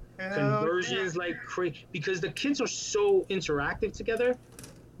 Conversions like crazy, because the kits are so interactive together.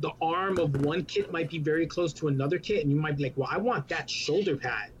 The arm of one kit might be very close to another kit, and you might be like, well, I want that shoulder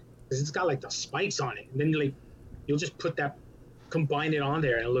pad because it's got like the spikes on it, and then you'll just combine it on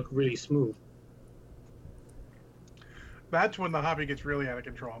there and it'll look really smooth. That's when the hobby gets really out of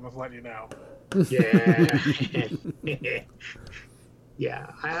control. I'm just letting you know. Yeah. Yeah,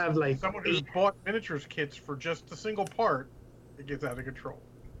 I have like someone who's bought miniatures kits for just a single part, it gets out of control.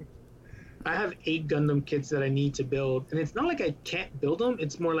 I have 8 Gundam kits that I need to build, and it's not like I can't build them.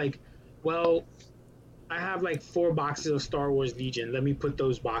 It's more like, well, I have like 4 boxes of Star Wars Legion. Let me put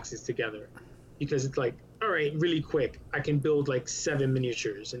those boxes together, because it's like, all right, really quick, I can build like 7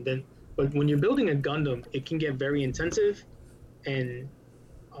 miniatures, and then. But when you're building a Gundam, it can get very intensive, and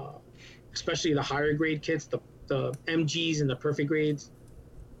especially the higher grade kits, the MGs and the perfect grades,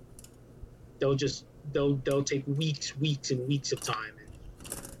 they'll take weeks and weeks of time.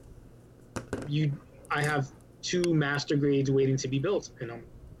 I have 2 master grades waiting to be built, and I'm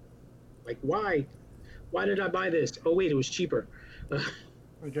like, why did I buy this? Oh wait, it was cheaper.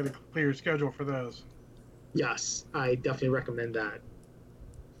 You get a clear schedule for those. Yes, I definitely recommend that.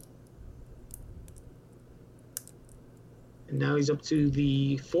 And now he's up to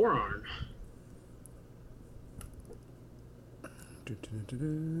the forearm.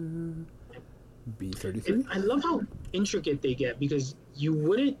 B-33. I love how intricate they get, because you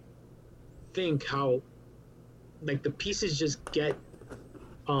wouldn't think how, like, the pieces just get,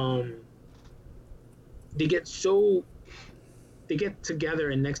 they get together,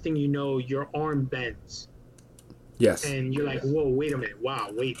 and next thing you know, your arm bends. Yes. And you're like, whoa, wait a minute.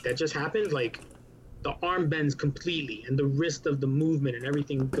 Wow, wait, that just happened? Like, the arm bends completely, and the wrist of the movement and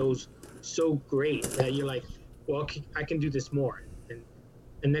everything goes so great that you're like, well, I can do this more.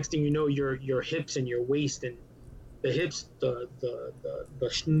 And next thing you know, your hips and your waist and the hips, the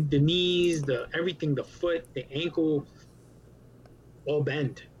knees, everything, the foot, the ankle, all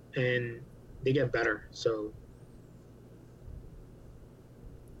bend, and they get better. So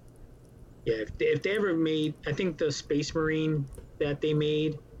yeah, if they ever made, I think the Space Marine that they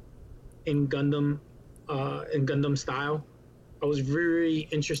made in Gundam style, I was very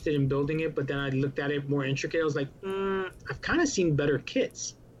interested in building it, but then I looked at it more intricate. I was like, I've kind of seen better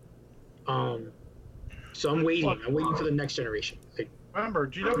kits. So I'm waiting for the next generation. Like, remember,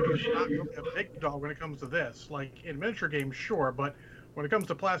 GW is not a big dog when it comes to this. Like, in miniature games, sure, but when it comes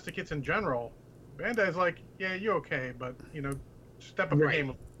to plastic kits in general, Bandai's like, yeah, you're okay, but, step up your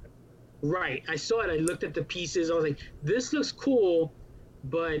game. Right. I saw it. I looked at the pieces. I was like, this looks cool,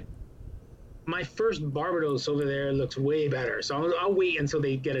 but my first Barbados over there looks way better. So I'll wait until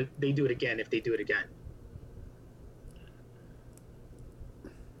they do it again, if they do it again.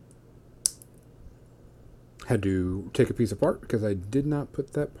 Had to take a piece apart because I did not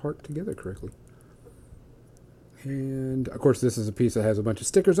put that part together correctly. And of course, this is a piece that has a bunch of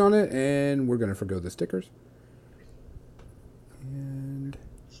stickers on it, and we're going to forgo the stickers. And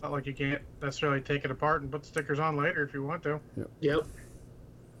it's not like you can't necessarily take it apart and put stickers on later if you want to. Yep.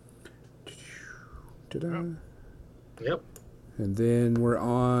 Ta-da. Yep. And then we're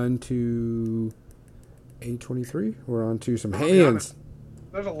on to A23. We're on to some hands.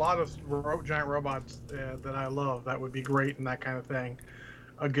 There's a lot of giant robots that I love that would be great in that kind of thing.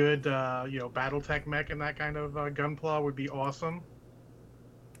 A good, BattleTech mech in that kind of Gunpla would be awesome.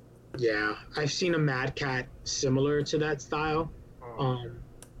 Yeah, I've seen a Mad Cat similar to that style.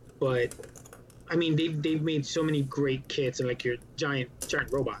 But I mean, they've made so many great kits, and like your giant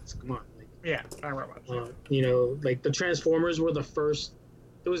robots. Come on, like Yeah, giant robots. Like the Transformers were the first.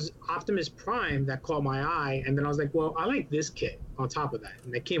 It was Optimus Prime that caught my eye, and then I was like, well, I like this kit on top of that,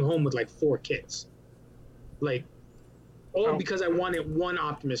 and they came home with like 4 kits, like all because I wanted one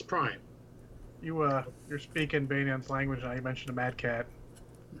Optimus Prime. You're speaking Banyan's language now. You mentioned a Mad Cat.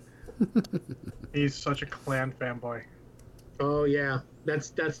 He's such a Clan fanboy. Oh yeah,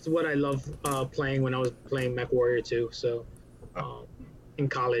 that's what I love playing when I was playing Mech Warrior 2. So in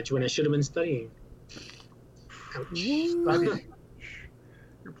college when I should have been studying.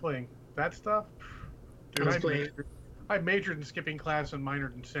 You're playing that stuff? Dude, I majored in skipping class and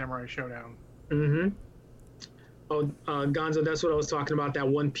minored in Samurai Showdown. Mm-hmm. Oh, Gonzo, that's what I was talking about. That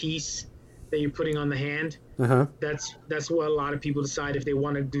one piece that you're putting on the hand. Uh-huh. That's what a lot of people decide if they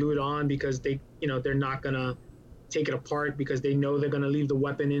want to glue it on because they're not gonna take it apart because they know they're gonna leave the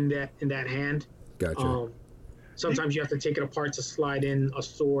weapon in that hand. Gotcha. Sometimes you have to take it apart to slide in a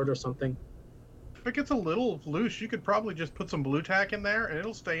sword or something. If it gets a little loose, you could probably just put some blue tack in there and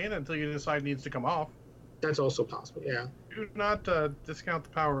it'll stay in until you decide it needs to come off. That's also possible, yeah. Do not discount the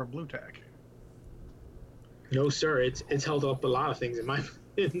power of blue tack. No, sir. It's held up a lot of things in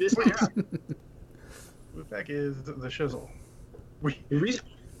this house. Blue tack is the shizzle. We used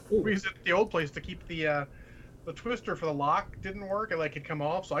it at the old place to keep the twister for the lock didn't work and could come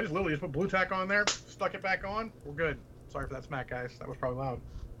off, so I just literally put blue tack on there, stuck it back on. We're good. Sorry for that smack, guys. That was probably loud.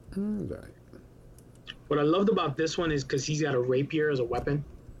 Right. What I loved about this one is because he's got a rapier as a weapon.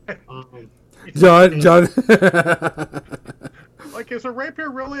 John. Is a rapier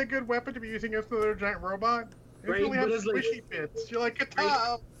really a good weapon to be using against another giant robot? It right, really has squishy bits. You're like,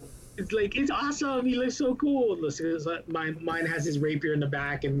 it's awesome. He looks so cool. Listen, mine has his rapier in the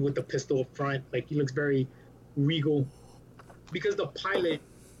back and with the pistol up front. Like he looks very regal. Because the pilot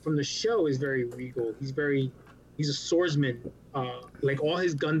from the show is very regal. He's a swordsman. Like all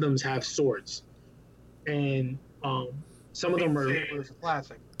his Gundams have swords, and some of them are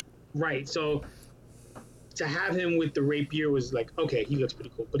classic. Right. So to have him with the rapier was like, okay, he looks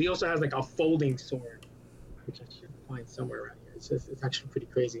pretty cool. But he also has like a folding sword, which I should find somewhere around here. It's actually pretty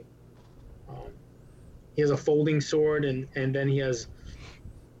crazy. He has a folding sword, and then he has.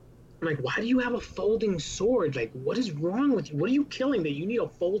 I'm like, why do you have a folding sword? Like, what is wrong with you? What are you killing that you need a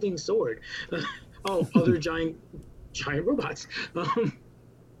folding sword? Other giant robots.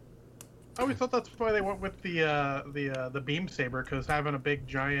 I always thought that's why they went with the beam saber, because having a big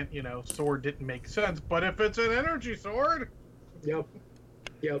giant sword didn't make sense. But if it's an energy sword, yep,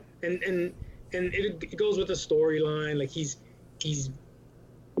 and it goes with the storyline. Like he's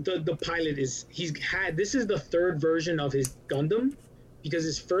the pilot is this is the 3rd version of his Gundam, because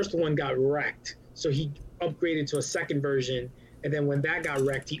his first one got wrecked, so he upgraded to a 2nd version, and then when that got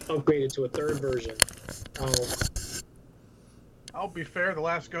wrecked, he upgraded to a 3rd version. I'll be fair, the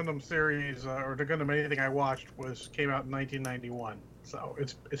last Gundam series, or the Gundam anything I watched, came out in 1991, so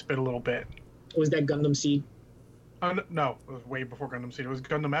it's been a little bit. Was that Gundam Seed? No, it was way before Gundam Seed. It was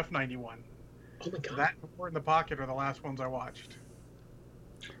Gundam F91. Oh my god. That and War in the Pocket are the last ones I watched.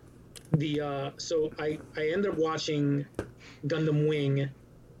 So I ended up watching Gundam Wing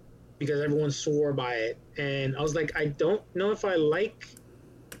because everyone swore by it, and I was like, I don't know if I like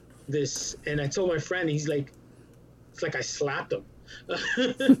this, and I told my friend, he's like, it's like I slapped him. Well,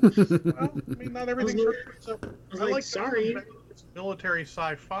 I mean, not everything's so. I like sorry. It's military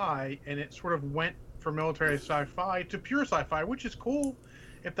sci-fi, and it sort of went from military sci-fi to pure sci-fi, which is cool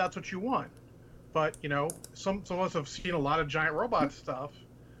if that's what you want. But some of us have seen a lot of giant robot stuff,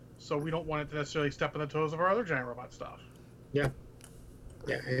 so we don't want it to necessarily step on the toes of our other giant robot stuff. Yeah,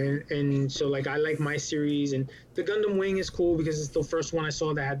 and so like I like my series, and the Gundam Wing is cool because it's the first one I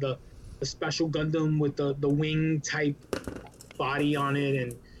saw that had the special Gundam with the wing type body on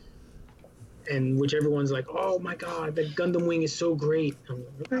it, and which everyone's like, oh my god, the Gundam Wing is so great. I'm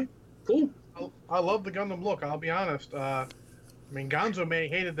like, okay, cool. I love the Gundam look. I'll be honest. Gonzo may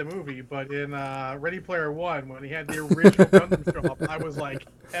have hated the movie, but in Ready Player One, when he had the original Gundam show up, I was like,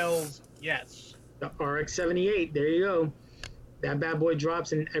 hell's yes. The RX-78, there you go. That bad boy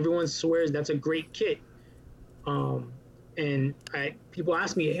drops, and everyone swears that's a great kit. And people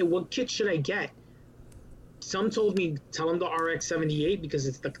ask me, hey, what kit should I get? Some told me, tell them the RX-78 because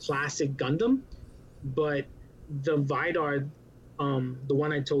it's the classic Gundam. But the Vidar, the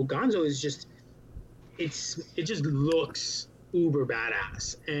one I told Gonzo, is just, it just looks uber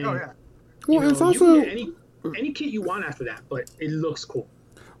badass. And, oh, yeah. Well, it's also you can get any kit you want after that, but it looks cool.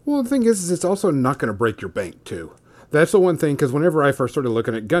 Well, the thing is it's also not going to break your bank, too. That's the one thing, because whenever I first started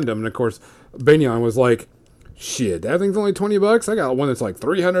looking at Gundam, and of course, Banyan was like, shit, that thing's only $20? I got one that's like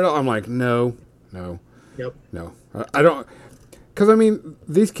 $300. I'm like, no. Yep. No. I don't, because I mean,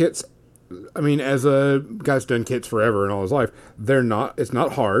 these kits, I mean, as a guy's done kits forever and all his life, it's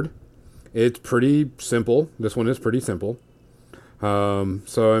not hard. It's pretty simple. This one is pretty simple.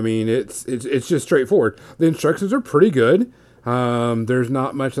 So I mean, it's just straightforward. The instructions are pretty good. There's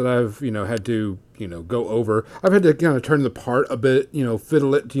not much that I've, had to, go over. I've had to kind of turn the part a bit,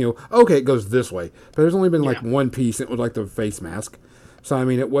 fiddle it, okay, it goes this way. But there's only been like one piece, and it was like the face mask. So, I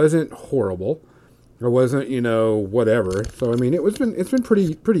mean, it wasn't horrible. It wasn't, whatever. So, I mean, it's been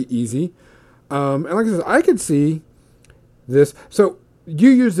pretty easy. And like I said, I could see this. So, you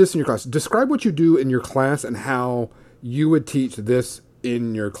use this in your class. Describe what you do in your class and how you would teach this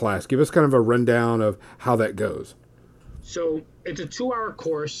in your class. Give us kind of a rundown of how that goes. So it's a 2-hour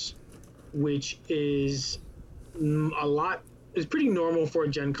course, which is is pretty normal for a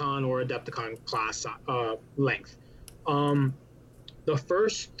Gen Con or Adepticon class length. The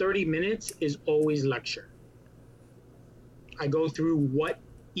first 30 minutes is always lecture. I go through what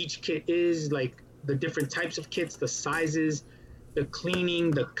each kit is, like the different types of kits, the sizes, the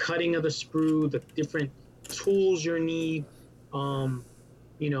cleaning, the cutting of the sprue, the different tools you need,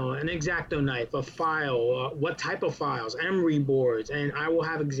 an X-Acto knife, a file, what type of files, emery boards, and I will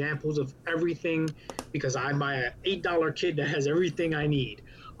have examples of everything because I buy an $8 kit that has everything I need,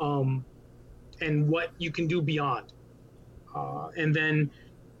 and what you can do beyond. And then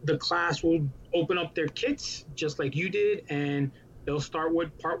the class will open up their kits just like you did, and they'll start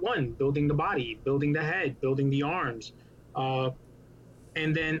with part 1, building the body, building the head, building the arms.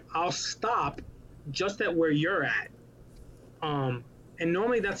 And then I'll stop just at where you're at. And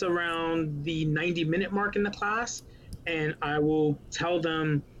normally that's around the 90-minute mark in the class. And I will tell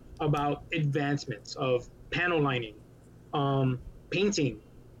them about advancements of panel lining, painting,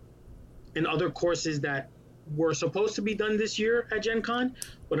 and other courses that were supposed to be done this year at Gen Con,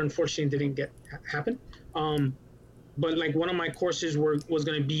 but unfortunately didn't happen. But like one of my courses was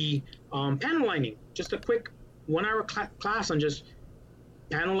going to be panel lining, just a quick 1-hour class on just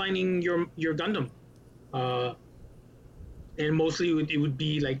panel lining your Gundam. And mostly it would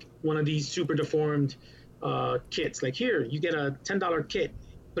be like one of these super deformed kits. Like here, you get a $10 kit,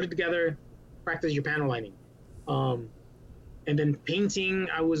 put it together, practice your panel lining. And then painting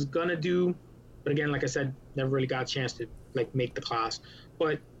I was gonna do, but again, like I said, never really got a chance to like make the class.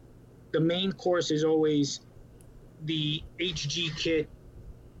 But the main course is always the HG kit,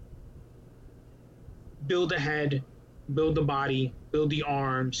 build the head, build the body, build the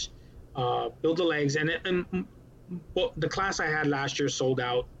arms, build the legs, and the class I had last year sold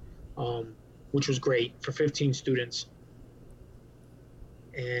out, which was great for 15 students.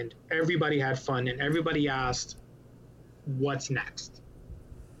 And everybody had fun, and everybody asked, what's next?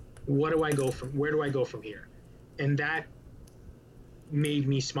 Where do I go from here? And that made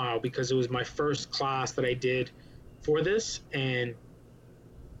me smile because it was my first class that I did for this, and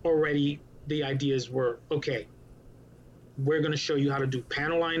already the ideas were, okay, we're going to show you how to do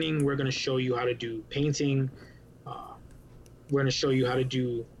panel lining, we're going to show you how to do painting, we're going to show you how to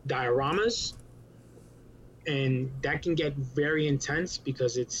do dioramas, and that can get very intense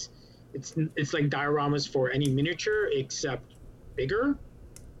because it's like dioramas for any miniature except bigger.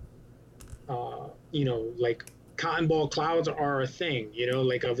 Like cotton ball clouds are a thing,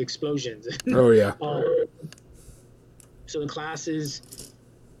 like of explosions. Oh yeah. So the class is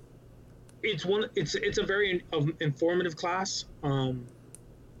it's a very informative class.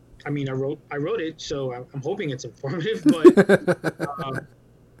 I mean, I wrote it, so I'm hoping it's informative.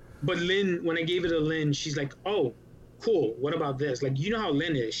 But Lynn, when I gave it to Lynn, she's like, "Oh, cool. What about this?" Like, you know how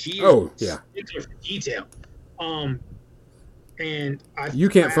Lynn is. She is stickler for detail. And you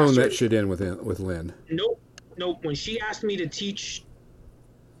can't phone that shit in with Lynn. Nope. When she asked me to teach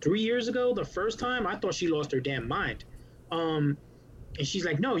 3 years ago, the first time, I thought she lost her damn mind. And she's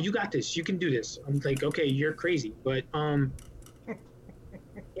like, "No, you got this. You can do this." I'm like, "Okay, you're crazy," but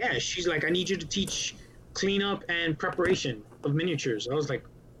yeah, she's like, "I need you to teach cleanup and preparation of miniatures." I was like,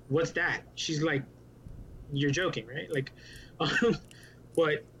 "What's that?" She's like, "You're joking, right?" Like,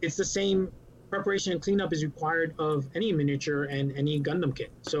 but it's the same preparation and cleanup is required of any miniature and any Gundam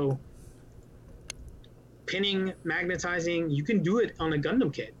kit. So pinning, magnetizing, you can do it on a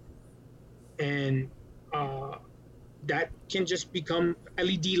Gundam kit. And that can just become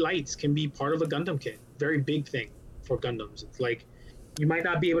LED lights can be part of a Gundam kit. Very big thing for Gundams. It's like, you might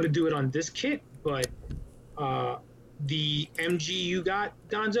not be able to do it on this kit, but the MG you got,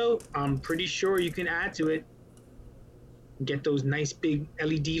 Gonzo, I'm pretty sure you can add to it. Get those nice big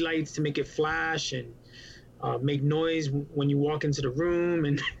LED lights to make it flash and make noise when you walk into the room.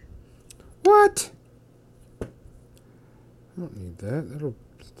 And what? I don't need that.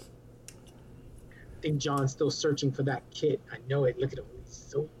 I think John's still searching for that kit. I know it. Look at him. He's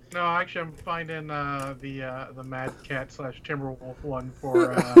so No, actually, I'm finding the Mad Cat / Timberwolf one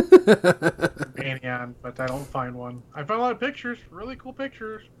for Companion, but I don't find one. I found a lot of pictures, really cool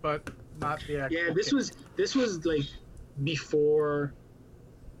pictures, but not the actual. Yeah, this was like before.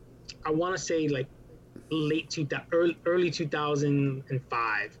 I want to say like late 2000, early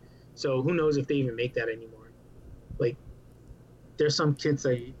 2005. So who knows if they even make that anymore? Like, there's some kits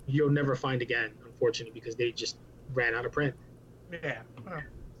that you'll never find again, unfortunately, because they just ran out of print. Yeah. Well,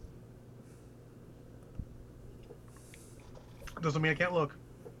 doesn't mean I can't look.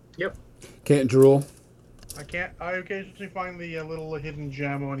 Yep. Can't drool. I can't. I occasionally find the little hidden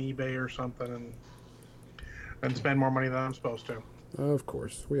gem on eBay or something, and spend more money than I'm supposed to. Of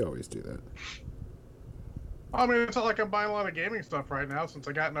course, we always do that. I mean, it's not like I'm buying a lot of gaming stuff right now, since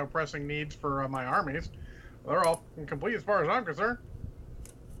I got no pressing needs for my armies. They're all complete as far as I'm concerned.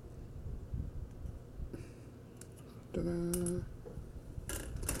 Ta-da.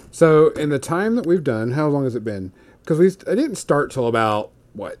 So, in the time that we've done, how long has it been? Because I didn't start till about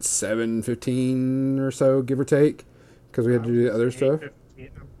what 7:15 or so, give or take, because we had to do the other stuff.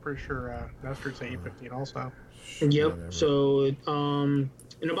 I'm pretty sure Nestor's 8:15 also. Yep. Whatever. So,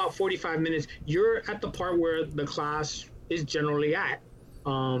 in about 45 minutes, you're at the part where the class is generally at.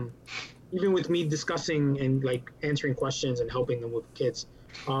 Even with me discussing and like answering questions and helping them with kids,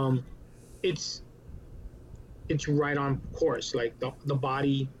 it's right on course. Like the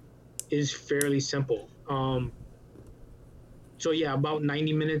body is fairly simple. So yeah, about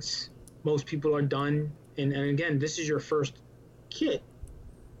 90 minutes, most people are done. And again, this is your first kit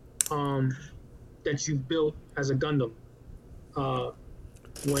that you built as a Gundam.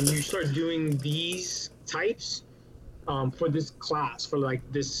 When you start doing these types for this class, for like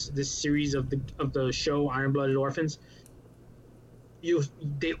this series of the show Iron Blooded Orphans,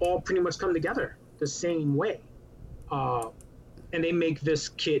 they all pretty much come together the same way, and they make this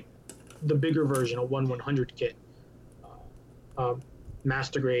kit the bigger version, a 1/100 kit,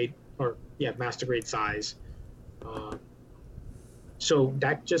 master grade size. So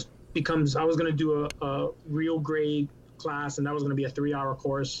that just becomes. I was gonna do a real grade class, and that was gonna be a 3-hour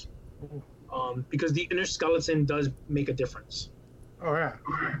course, because the inner skeleton does make a difference. Oh yeah.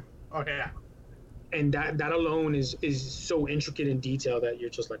 Oh yeah. And that alone is so intricate in detail that you're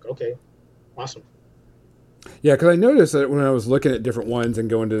just like, okay, awesome. Yeah, because I noticed that when I was looking at different ones and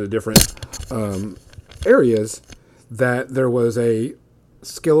going to the different areas, that there was a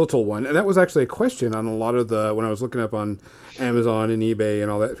skeletal one, and that was actually a question on a lot of when I was looking up on Amazon and eBay and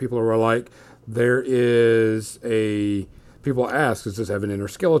all that. People were like, people ask, does this have an inner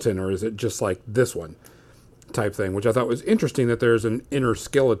skeleton, or is it just like this one type thing? Which I thought was interesting, that there's an inner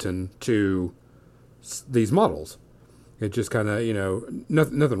skeleton to these models. It just kind of,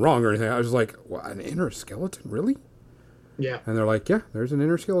 nothing wrong or anything. I was like, what, an inner skeleton, really? Yeah. And they're like, yeah, there's an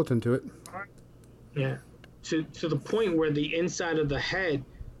inner skeleton to it. Yeah. To the point where the inside of the head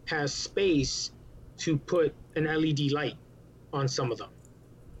has space to put an LED light on some of them.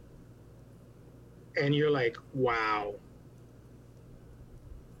 And you're like, wow.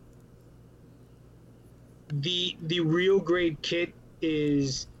 The real grade kit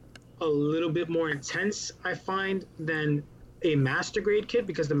is a little bit more intense, I find, than a master grade kit,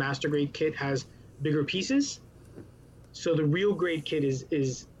 because the master grade kit has bigger pieces. So the real grade kit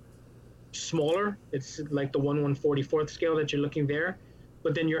is smaller. It's like the 1/144th scale that you're looking there,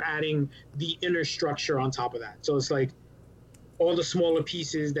 but then you're adding the inner structure on top of that. So it's like all the smaller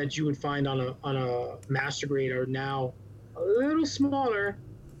pieces that you would find on a master grade are now a little smaller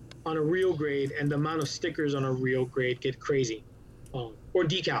on a real grade, and the amount of stickers on a real grade get crazy. Or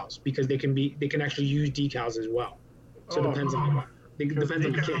decals, because they can actually use decals as well. So it depends on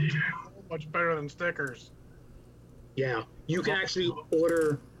the kit. Much better than stickers. Yeah, you can actually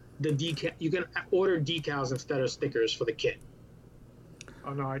order You can order decals instead of stickers for the kit.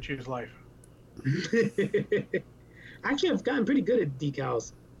 Oh no, I choose life. Actually, I've gotten pretty good at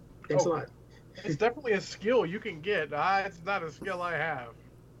decals. Thanks a lot. It's definitely a skill you can get. It's not a skill I have.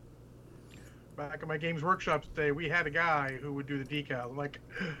 Back in my Games Workshop day, we had a guy who would do the decals. I'm like,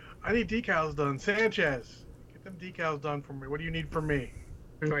 I need decals done. Sanchez, get them decals done for me. What do you need from me?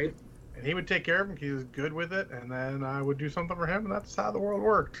 Right. And he would take care of them. He was good with it. And then I would do something for him. And that's how the world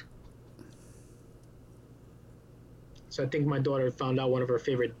worked. So I think my daughter found out one of her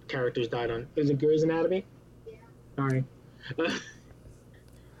favorite characters died on. Is it Grey's Anatomy? Yeah. Sorry.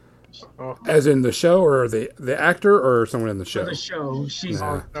 As in the show, or the actor, or someone in the show? For the show.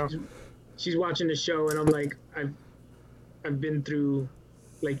 She's watching the show, and I'm like, I've been through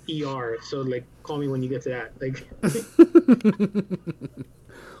like ER, so like call me when you get to that. Like,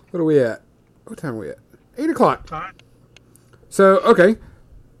 what are we at? What time are we at? 8:00. Time. So okay,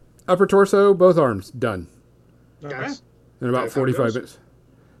 upper torso, both arms, done. Okay. That's In about That's how it 45 goes. minutes.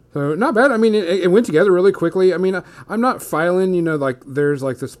 So not bad. I mean, it went together really quickly. I mean, I'm not filing, like there's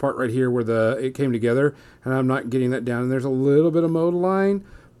like this part right here where it came together, and I'm not getting that down. And there's a little bit of mode line,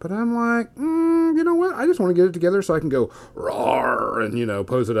 but I'm like, you know what? I just want to get it together so I can go roar and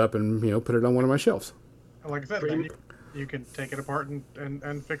pose it up and put it on one of my shelves. Like I said, Pretty then you can take it apart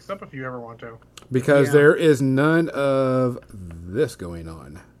and fix it up if you ever want to. Because Yeah. there is none of this going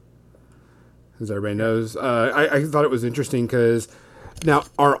on. As everybody knows, I thought it was interesting because now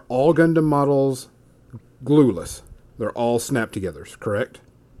are all Gundam models glueless? They're all snap togethers, correct?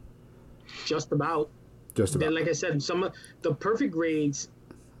 just about. Just about. Then, like I said, some of the perfect grades,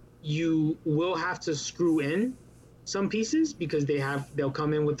 you will have to screw in some pieces because they'll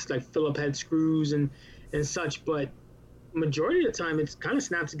come in with like Phillip head screws and such. But majority of the time, it's kind of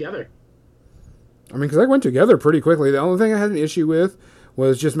snapped together. I mean, because that went together pretty quickly. The only thing I had an issue with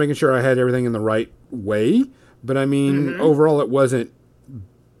was just making sure I had everything in the right way. But I mean, overall, it wasn't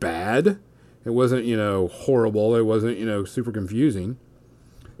bad. It wasn't, horrible. It wasn't, super confusing.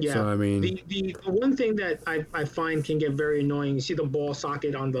 Yeah. So, I mean, the one thing that I find can get very annoying, you see the ball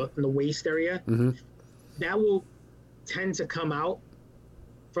socket on the waist area, that will tend to come out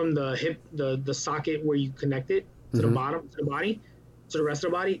from the hip, the socket where you connect it to the bottom, to the body, to the rest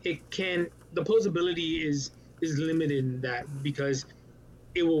of the body. The posability is limited in that because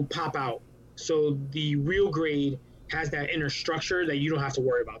it will pop out. So the real grade has that inner structure that you don't have to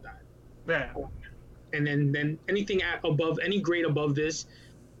worry about that. Yeah. And then anything above, any grade above this,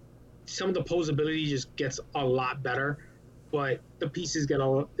 some of the posability just gets a lot better, but the pieces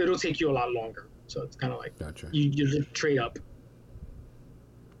it'll take you a lot longer. So it's kind of like gotcha. you just trade up.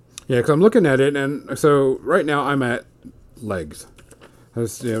 Yeah, because I'm looking at it, and so right now I'm at legs.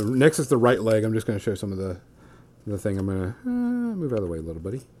 Next is the right leg. I'm just going to show some of the thing. I'm going to move out of the way a little,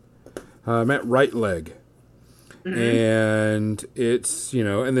 buddy. I'm at right leg. And it's,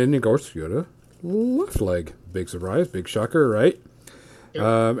 and then of course you go to left leg. Big surprise, big shocker, right? Yep.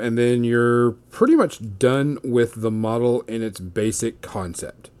 And then you're pretty much done with the model in its basic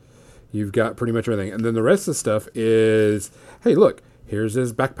concept. You've got pretty much everything. And then the rest of the stuff is, hey, look, here's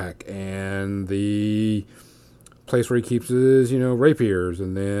his backpack and the place where he keeps his, rapiers.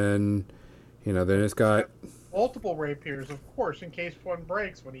 And then, then it's got multiple rapiers, of course, in case one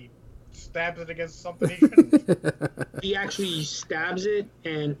breaks when he stabs it against something he shouldn't. He actually stabs it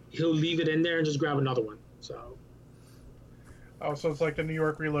and he'll leave it in there and just grab another one. So Oh, so it's like the New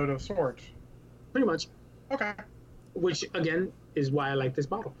York reload of swords. pretty much, Okay. which again is why I like this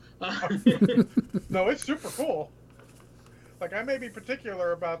model. No, it's super cool. Like, I may be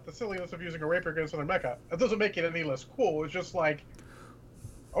particular about the silliness of using a rapier against another mecha. That doesn't make it any less cool. It's just like,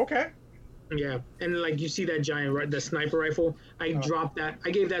 okay. Yeah, and like you see that the sniper rifle. I dropped that.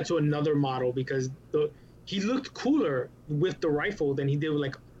 I gave that to another model because he looked cooler with the rifle than he did with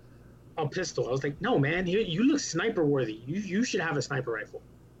like a pistol. I was like, no, man, you look sniper worthy. You should have a sniper rifle.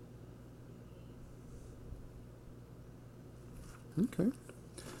 Okay.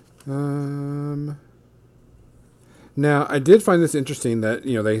 Now, I did find this interesting that,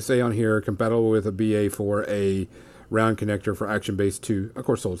 they say on here, compatible with a BA for a round connector for Action Base 2, of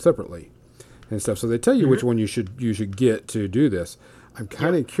course, sold separately and stuff. So they tell you which one you should get to do this. I'm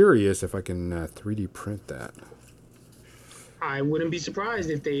kind of curious if I can 3D print that. I wouldn't be surprised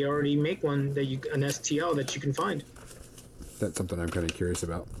if they already make one an STL that you can find. That's something I'm kind of curious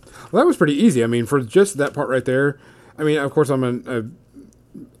about. Well, that was pretty easy. I mean, for just that part right there, I mean, of course, I'm a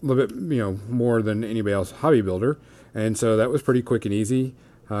little bit, more than anybody else hobby builder. And so that was pretty quick and easy.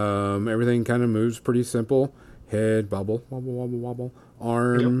 Everything kind of moves pretty simple. Head, wobble, wobble, wobble, wobble.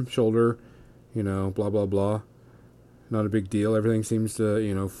 Arm, shoulder, blah, blah, blah. Not a big deal. Everything seems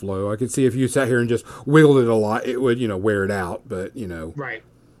to, flow. I could see if you sat here and just wiggled it a lot, it would, wear it out. But, Right.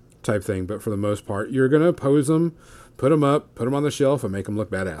 type thing. But for the most part, you're going to pose them, put them up, put them on the shelf, and make them look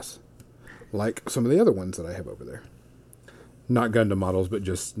badass. Like some of the other ones that I have over there. Not Gundam models, but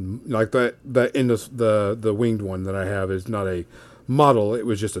just like the winged one that I have is not a model. It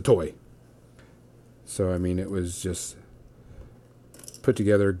was just a toy. So, I mean, it was just put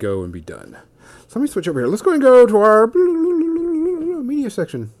together, go, and be done. So let me switch over here. Let's go and go to our media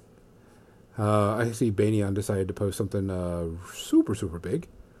section. I see Banyan decided to post something super, super big.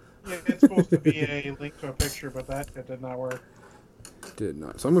 Yeah, it's supposed to be a link to a picture, but it did not work. Did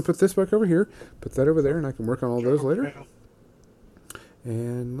not. So I'm going to put this back over here, put that over there, and I can work on all those later.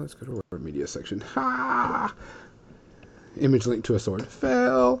 And let's go to our media section. Ha! Image link to a sword.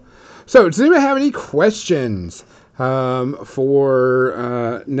 Fell. So, does anybody have any questions For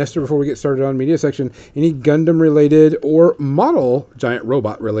Nestor, before we get started on media section, any Gundam related or model giant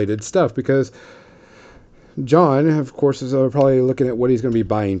robot related stuff? Because John, of course, is probably looking at what he's going to be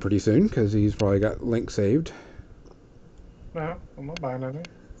buying pretty soon because he's probably got Link saved. No, I'm not buying any.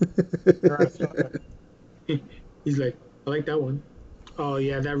 He's like, I like that one. Oh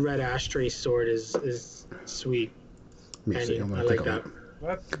yeah, that red ashtray sword is sweet. Let me see. I'm I going to like take a that. look.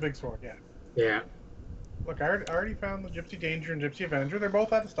 That's the big sword, yeah. Yeah. Look, I already found the Gypsy Danger and Gypsy Avenger. They're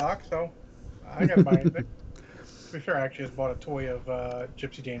both out of stock, so I gotta buy anything. To be fair, I actually just bought a toy of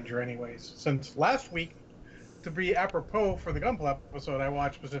Gypsy Danger anyways. Since last week, to be apropos for the Gunpla episode, I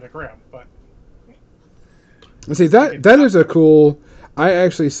watched Pacific Rim, but... See, that is a cool... I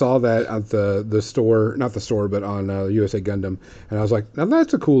actually saw that at the store, not the store, but on USA Gundam, and I was like, now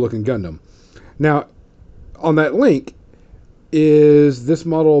that's a cool looking Gundam. Now, on that link, is this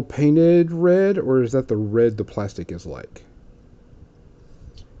model painted red, or is that the red the plastic is like?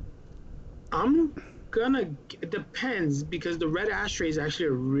 It depends, because the red ashtray is actually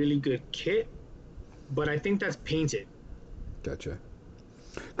a really good kit, but I think that's painted. Gotcha.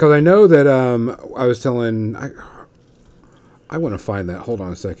 Because I know that I was telling... I want to find that. Hold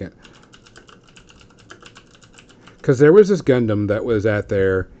on a second. Because there was this Gundam that was at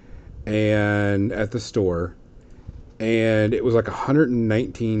the store, and it was like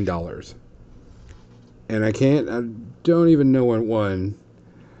 $119. And I don't even know what one.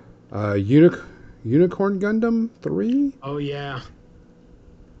 Unicorn Gundam 3? Oh yeah.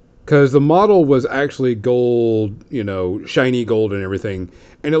 Because the model was actually gold, shiny gold and everything,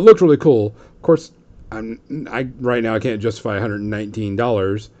 and it looked really cool. Of course, right now I can't justify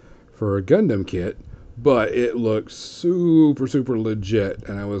 $119 for a Gundam kit, but it looks super, super legit,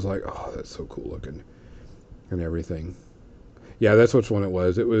 and I was like, oh, that's so cool looking, and everything. Yeah, that's which one it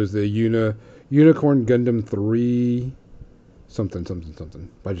was. It was the Unicorn Gundam 3, something.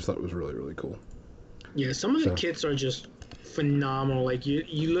 I just thought it was really, really cool. Yeah, some of the kits are just phenomenal. Like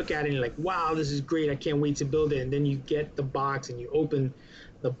you look at it and you're like, wow, this is great. I can't wait to build it. And then you get the box and you open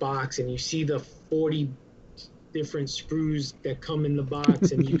the box and you see the 40 different screws that come in the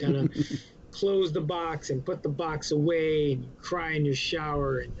box, and you kind of close the box and put the box away, and you cry in your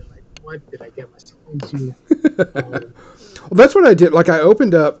shower and you're like, what did I get myself into? Well, that's what I did. Like I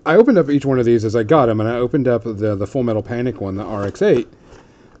opened up each one of these as I got them, and I opened up the Full Metal Panic one, the RX-8,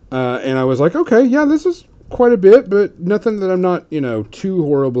 and I was like, okay, yeah, this is quite a bit, but nothing that I'm not, too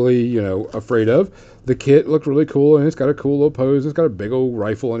horribly, afraid of. The kit looked really cool, and it's got a cool little pose. It's got a big old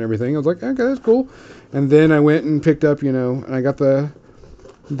rifle and everything. I was like, okay, that's cool. And then I went and picked up, and I got the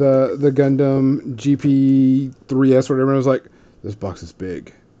Gundam GP3S or whatever. And I was like, this box is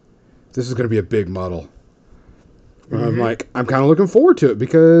big. This is going to be a big model. Mm-hmm. I'm like, I'm kind of looking forward to it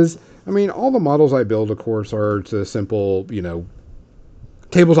because, all the models I build, of course, are to simple,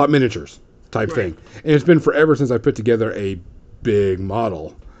 tabletop miniatures type thing. And it's been forever since I put together a big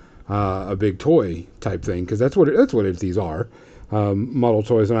model, a big toy type thing, because that's what these are, model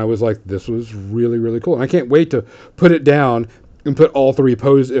toys. And I was like, this was really, really cool. And I can't wait to put it down and put all three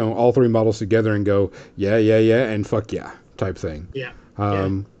models together and go, yeah, and fuck yeah type thing. Yeah.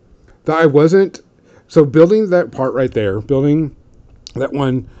 I wasn't... So building that part right there, building that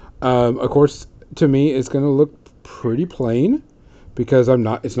one, of course, to me, it's going to look pretty plain because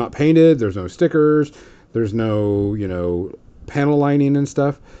it's not painted. There's no stickers. There's no, panel lining and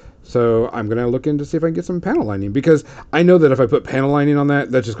stuff. So I'm going to look into see if I can get some panel lining because I know that if I put panel lining on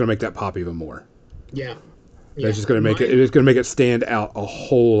that, that's just going to make that pop even more. Yeah. That's just going to make it is going to make it stand out a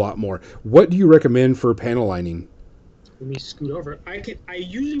whole lot more. What do you recommend for panel lining? Let me scoot over. I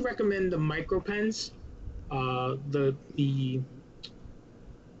usually recommend the micro pens. The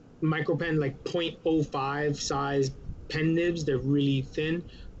micro pen, like 0.05 size pen nibs. They're really thin,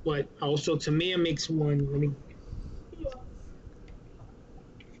 but also Tamiya makes one. Let me.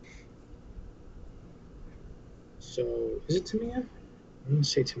 So is it Tamiya? I'm gonna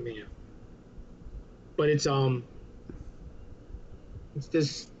say Tamiya, but it's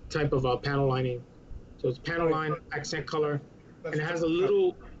this type of panel lining. So it's panel line, accent color, and it has a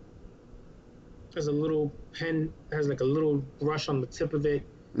little. Has a little pen, has like a little brush on the tip of it,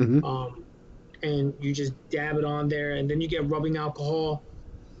 and you just dab it on there, and then you get rubbing alcohol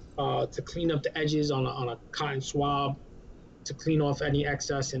to clean up the edges on a cotton swab to clean off any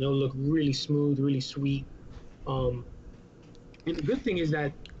excess, and it'll look really smooth, really sweet. And the good thing is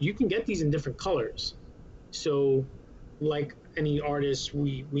that you can get these in different colors. So, like any artist,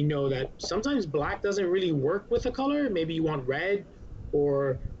 we know that sometimes black doesn't really work with a color. Maybe you want red,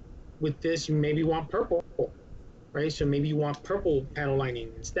 or with this, you maybe want purple, right? So maybe you want purple panel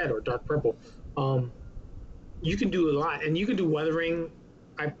lining instead, or dark purple. you can do a lot, and you can do weathering.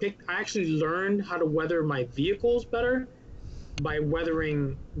 I actually learned how to weather my vehicles better by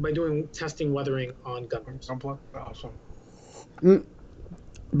doing testing weathering on Gundams. Awesome.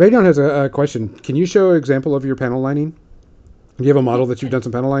 Baydon has a question. Can you show an example of your panel lining? Do you have a model that you've done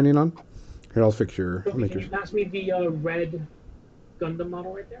some panel lining on? Here, I'll fix your. So can you pass me the red Gundam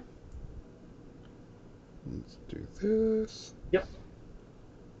model right there? Let's do this. Yep.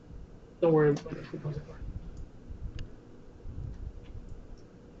 Don't worry about it.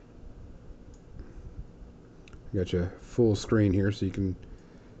 Got you full screen here so you can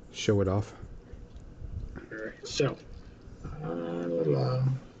show it off. Alright, so let's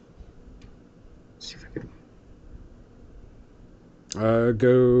see if I can.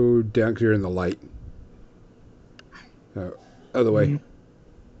 Go down because you're in the light. Other way.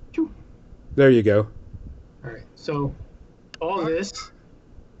 Mm-hmm. There you go. All right. So all this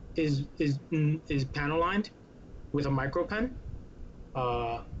is panel lined with a micro pen,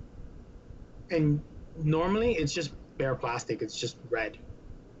 and normally it's just bare plastic. It's just red.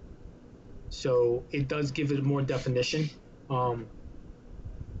 So it does give it more definition.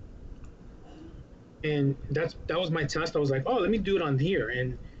 And that was my test. I was like, oh, let me do it on here,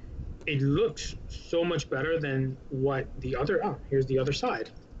 and it looks so much better than what the other. Oh, here's the other side.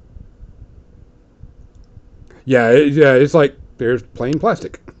 Yeah, it's like there's plain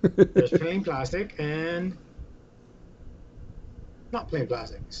plastic. There's plain plastic and not plain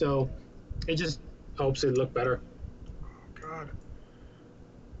plastic. So it just helps it look better. Oh, God.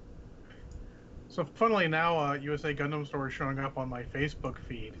 So, funnily now, USA Gundam Store is showing up on my Facebook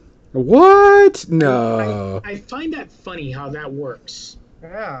feed. What? No. I find that funny how that works.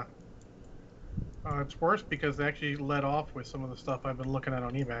 Yeah. It's worse because they actually let off with some of the stuff I've been looking at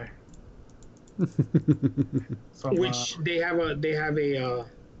on eBay. Which they have a the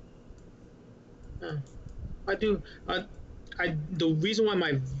reason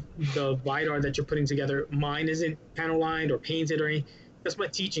why the Vidar that you're putting together, mine isn't panel lined or painted or anything. That's my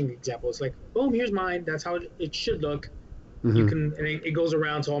teaching example. It's like, boom, here's mine. That's how it should look. Mm-hmm. You can, and it goes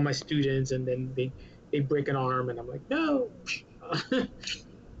around to all my students, and then they break an arm, and I'm like, no.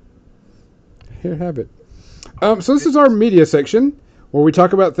 Here, have it. So this is our media section where we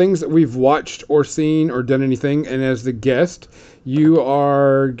talk about things that we've watched or seen or done anything, and as the guest, you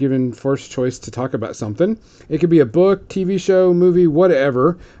are given first choice to talk about something. It could be a book, TV show, movie,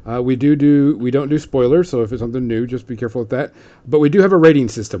 whatever. We don't do spoilers, so if it's something new, just be careful with that. But we do have a rating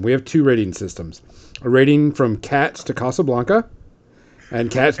system. We have 2 rating systems. A rating from Cats to Casablanca,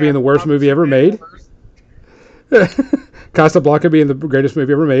 and Cats being the worst movie ever made. Casablanca being the greatest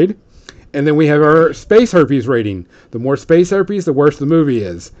movie ever made. And then we have our space herpes rating. The more space herpes, the worse the movie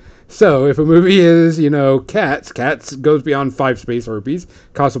is. So if a movie is, Cats goes beyond 5 space herpes.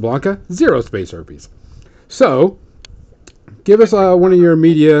 Casablanca, 0 space herpes. So give us one of your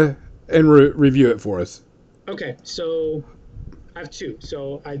media and review it for us. Okay, so I have 2.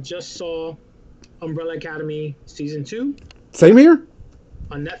 So I just saw Umbrella Academy season 2. Same here.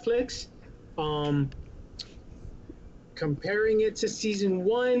 On Netflix. Comparing it to season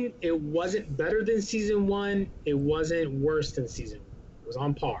 1, it wasn't better than season 1. It wasn't worse than season 1. It was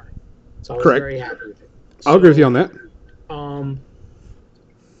on par. So I was very happy with it. I'll agree with you on that.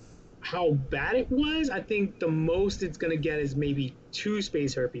 How bad it was, I think the most it's going to get is maybe 2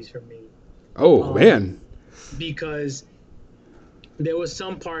 space herpes from me. Oh, man. Because there was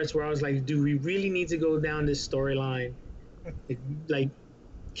some parts where I was like, do we really need to go down this storyline? Like,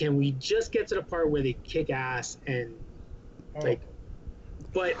 can we just get to the part where they kick ass and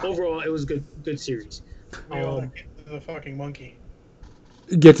but overall, it was good series. The fucking monkey.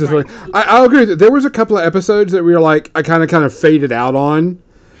 Gets us. Right. I'll agree with you. There was a couple of episodes that we were like, I kind of faded out on.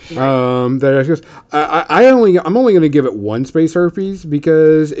 Right. That I just, I'm only going to give it 1 space herpes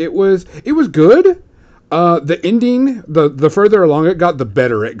because it was good. The ending, the further along it got, the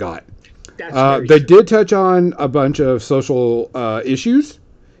better it got. They did touch on a bunch of social issues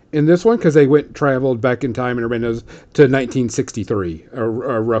in this one because they traveled back in time and everybody knows to 1963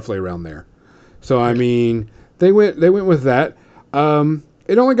 or roughly around there. So I mean, they went with that.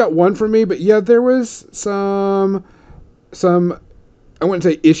 It only got 1 for me, but yeah, there was some I wouldn't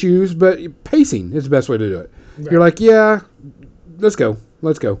say issues, but pacing is the best way to do it. Right. You're like, yeah, let's go.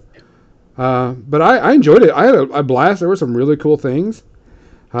 But I enjoyed it. I had a blast. There were some really cool things.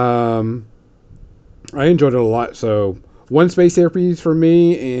 I enjoyed it a lot. So 1 space herpes from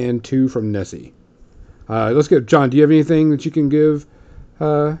me and 2 from Nessie. Let's go, John. Do you have anything that you can give?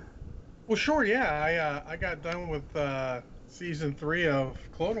 Well, sure. Yeah, I got done with season 3 of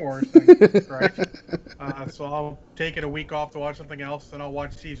Clone Wars. Right. So I'll take it a week off to watch something else, then I'll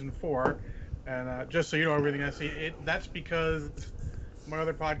watch season 4. And just so you know everything I see, that's because my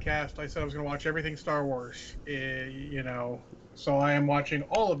other podcast, I said I was going to watch everything Star Wars. So I am watching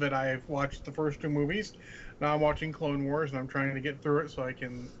all of it. I've watched the first two movies. Now I'm watching Clone Wars, and I'm trying to get through it so I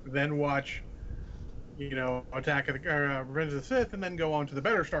can then watch, Attack of the Revenge of the Sith, and then go on to the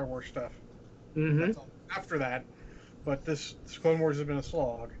better Star Wars stuff. Mm-hmm. That's all after that. But this Clone Wars has been a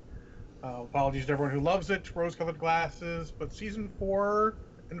slog. Apologies to everyone who loves it, rose-colored glasses. But season 4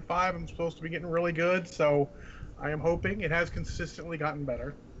 and 5, I'm supposed to be getting really good, so I am hoping it has consistently gotten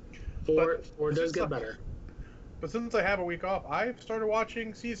better. Four does get better. But since I have a week off, I've started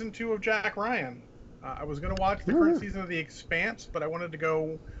watching season 2 of Jack Ryan. I was going to watch the current season of The Expanse, but I wanted to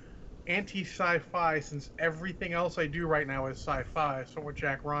go anti-sci-fi since everything else I do right now is sci-fi. So with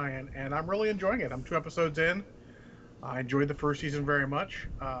Jack Ryan, and I'm really enjoying it. I'm 2 episodes in. I enjoyed the first season very much.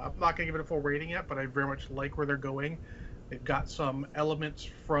 I'm not going to give it a full rating yet, but I very much like where they're going. They've got some elements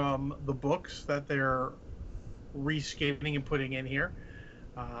from the books that they're reskinning and putting in here.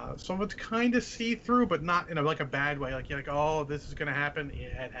 Some of it's kind of see-through, but not in a bad way. Like, you're like, oh, this is going to happen.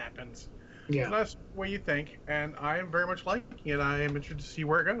 Yeah, it happens. Yeah. So that's the way you think, and I am very much liking it. I am interested to see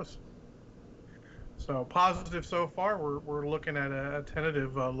where it goes. So positive so far. We're looking at a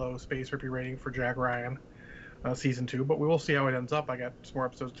tentative low space ripy rating for Jack Ryan season 2, but we will see how it ends up. I got some more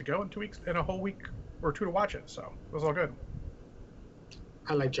episodes to go in 2 weeks and a whole week or 2 to watch it, so it was all good.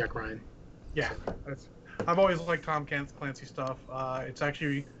 I like Jack Ryan. Yeah, I've always liked Tom Clancy stuff. It's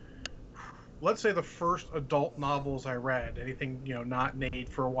actually, let's say, the first adult novels I read. Anything not made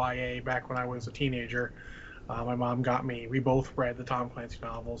for YA back when I was a teenager. My mom got me. We both read the Tom Clancy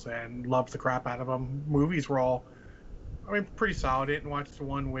novels and loved the crap out of them. Movies were all, pretty solid. I didn't watch the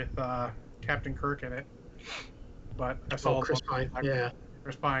one with Captain Kirk in it, but I saw Chris Pine. Yeah,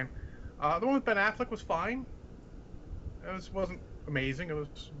 Chris Pine. The one with Ben Affleck was fine. It wasn't amazing. It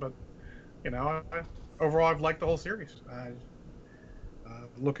was, but overall, I've liked the whole series.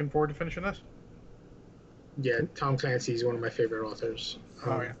 Looking forward to finishing this. Yeah, Tom Clancy is one of my favorite authors.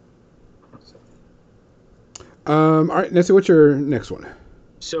 Oh yeah. So. All right, Nancy, what's your next one?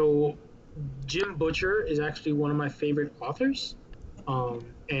 So, Jim Butcher is actually one of my favorite authors.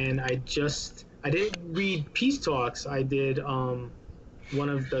 And I didn't read Peace Talks. I did one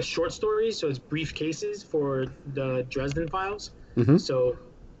of the short stories. So it's Brief Cases for the Dresden Files. Mm-hmm. So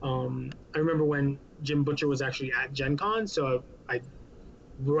I remember when Jim Butcher was actually at Gen Con. So I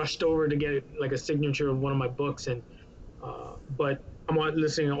rushed over to get a signature of one of my books. But I'm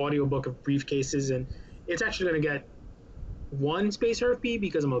listening to an audiobook of Brief Cases, and it's actually going to get one Space RP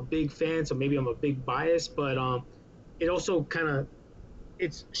because I'm a big fan, so maybe I'm a big bias, but it also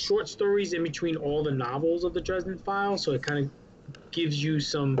it's short stories in between all the novels of the Dresden Files, so it kind of gives you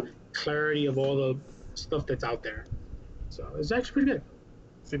some clarity of all the stuff that's out there. So it's actually pretty good.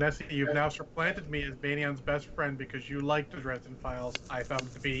 See, Nessie, you've now supplanted me as Banyan's best friend because you like the Dresden Files. I found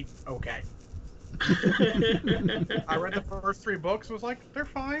it to be okay. I read the first 3 books and was like, they're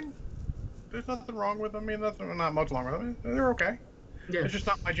fine. There's nothing wrong with them. Not much wrong with them. They're okay. Yeah. It's just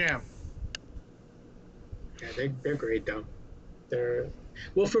not my jam. Yeah, they're great though.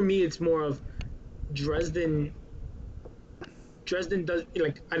 Well, for me, it's more of Dresden does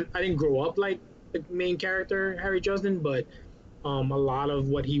I didn't grow up like the main character Harry Dresden, but a lot of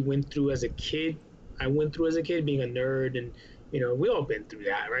what he went through as a kid, I went through as a kid, being a nerd, and we all been through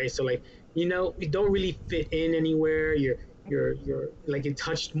that, right? So you don't really fit in anywhere. You're it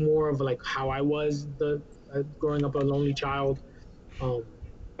touched more of how I was growing up a lonely child. I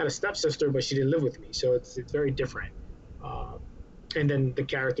had a stepsister, but she didn't live with me, so it's very different. And then the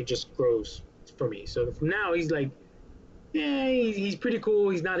character just grows for me. So from now, he's he's pretty cool.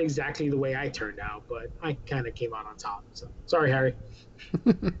 He's not exactly the way I turned out, but I kind of came out on top. So sorry, Harry.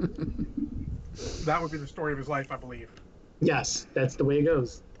 That would be the story of his life, I believe. Yes, that's the way it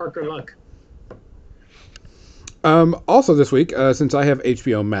goes. Parker Luck. Also this week, since I have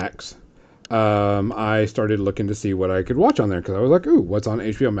HBO Max, I started looking to see what I could watch on there because I was like, ooh, what's on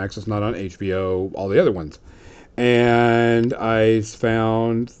HBO Max? It's not on HBO, all the other ones. And I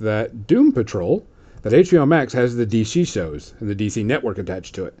found that Doom Patrol, that HBO Max has the DC shows and the DC network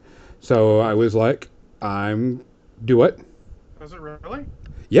attached to it. So I was like, do it. Does it really?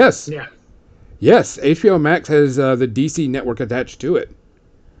 Yes. Yeah. Yes, HBO Max has the DC network attached to it.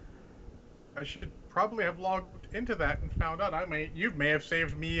 I should probably have logged into that and found out. You may have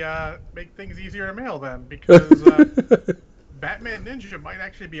saved me make things easier to mail then, because Batman Ninja might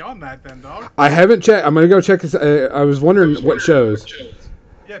actually be on that then, dog. I haven't checked. I'm gonna go check. I was wondering what shows,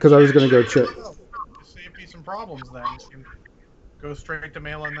 because I was gonna go check. Save me some problems then. You can go straight to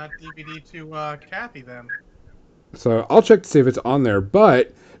mail on that DVD to Kathy then. So I'll check to see if it's on there.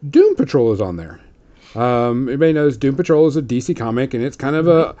 But Doom Patrol is on there. Everybody knows Doom Patrol is a DC comic, and it's kind of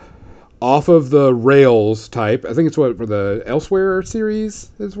a off of the rails type. I think it's what for the Elsewhere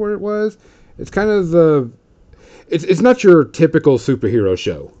series is where it was. It's kind of it's not your typical superhero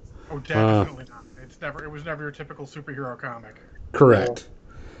show. Oh, definitely not. It was never your typical superhero comic. Correct.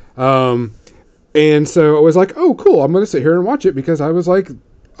 And so I was like, oh, cool. I'm going to sit here and watch it because I was like,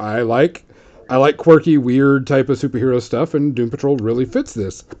 I like quirky, weird type of superhero stuff, and Doom Patrol really fits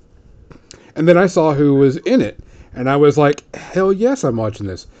this. And then I saw who was in it, and I was like, hell yes, I'm watching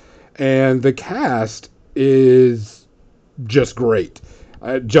this. And the cast is just great.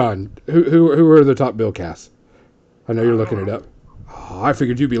 John, who are the top bill casts? I know you're looking it up. Oh, I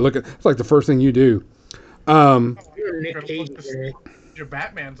figured you'd be looking. It's like the first thing you do. Nick Cage. Your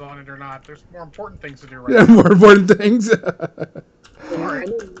Batman's on it or not? There's more important things to do Yeah, more important things. I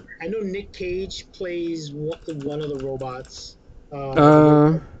know Nick Cage plays one of the robots.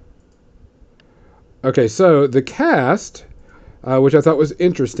 Okay, so the cast, which I thought was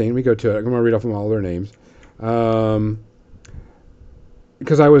interesting. Let me go to it. I'm going to read off them all their names.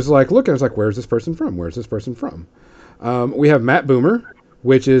 Because I was like, look, I was like, where's this person from? Where's this person from? We have Matt Boomer,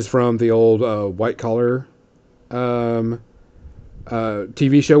 which is from the old White Collar TV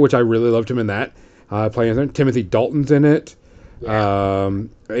show, which I really loved him in that. Playing Timothy Dalton's in it. Yeah.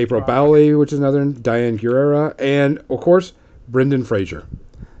 April Bowley, which is another, Diane Guerrera, and of course Brendan Fraser.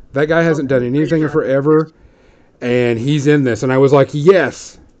 That guy hasn't done anything in forever, and he's in this, and I was like,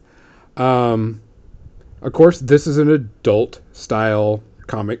 yes. Of course, this is an adult style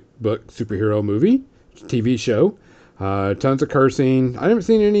comic book superhero movie, TV show. Tons of cursing. I haven't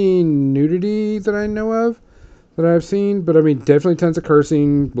seen any nudity that I know of that I've seen, but I mean, definitely tons of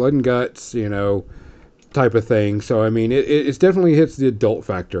cursing, blood and guts, type of thing. So I mean, it definitely hits the adult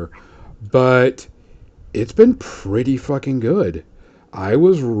factor, but it's been pretty fucking good. I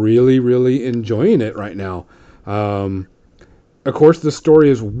was really, really enjoying it right now. Of course, the story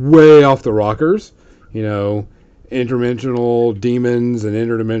is way off the rockers. Interdimensional demons and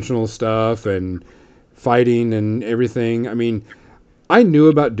interdimensional stuff and fighting and everything. I mean, I knew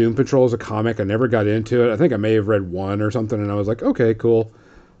about Doom Patrol as a comic. I never got into it. I think I may have read one or something, and I was like, okay, cool,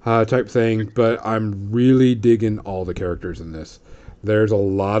 type thing. But I'm really digging all the characters in this. There's a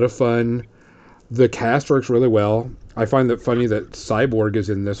lot of fun. The cast works really well. I find that funny that Cyborg is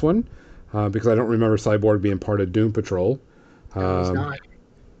in this one because I don't remember Cyborg being part of Doom Patrol. He's not.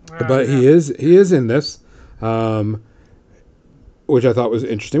 But he is in this, which I thought was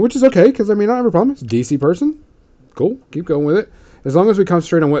interesting, which is okay because I mean, I don't have a problem. It's a DC person. Cool. Keep going with it. As long as we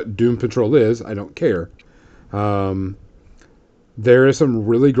concentrate on what Doom Patrol is, I don't care. There is some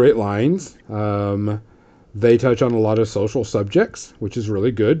really great lines. They touch on a lot of social subjects, which is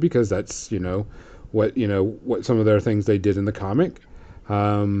really good because that's, what some of their things they did in the comic.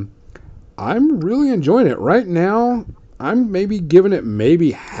 I'm really enjoying it. Right now, I'm maybe giving it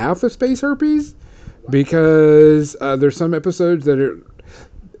maybe half a space herpes because there's some episodes that are...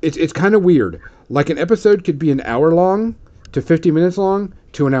 It's kind of weird. Like an episode could be an hour long to 50 minutes long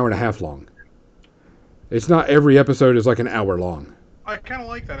to an hour and a half long. It's not every episode is like an hour long. I kind of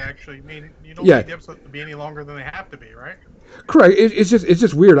like that, actually. I mean, you don't need the episodes to be any longer than they have to be, right? Correct. It's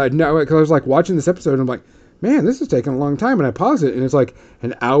just weird. I know because I was like watching this episode and I'm like, man, this is taking a long time, and I pause it and it's like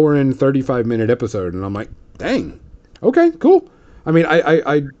an hour and 35-minute episode, and I'm like, dang, okay, cool. I mean,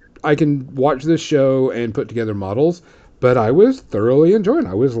 I can watch this show and put together models, but I was thoroughly enjoying it.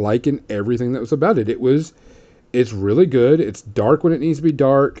 I was liking everything that was about it. It's really good. It's dark when it needs to be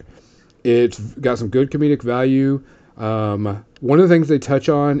dark. It's got some good comedic value. One of the things they touch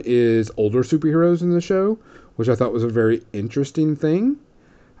on is older superheroes in the show, which I thought was a very interesting thing,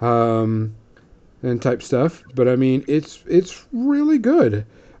 and type stuff. But I mean, it's really good.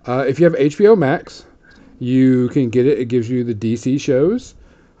 If you have HBO Max, you can get it. It gives you the DC shows,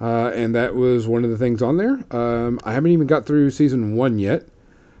 and that was one of the things on there. I haven't even got through season 1 yet,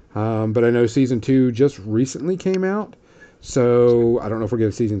 but I know season 2 just recently came out. So I don't know if we're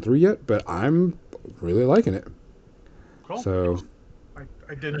getting season 3 yet, but I'm really liking it. Cool. So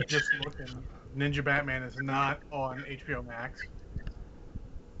I did just look, and Ninja Batman is not on HBO Max.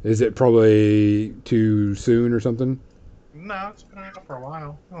 Is it probably too soon or something? No, it's been out for a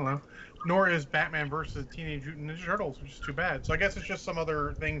while. I don't know. Nor is Batman versus Teenage Mutant Ninja Turtles, which is too bad. So I guess it's just some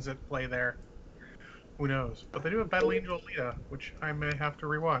other things that play there. Who knows? But they do have Battle Angel Alita, which I may have to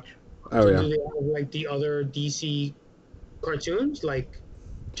rewatch. Oh, yeah. Do they have, like, the other DC cartoons, like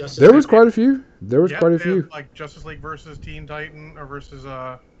Justice There League? was quite a few. There was quite a they few. have, like Justice League versus Teen Titan, or versus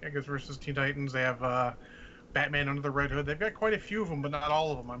versus Teen Titans. They have Batman Under the Red Hood. They've got quite a few of them, but not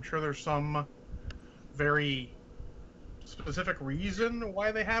all of them. I'm sure there's some very specific reason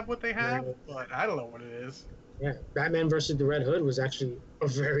why they have what they have, but I don't know what it is. Yeah, Batman versus the Red Hood was actually a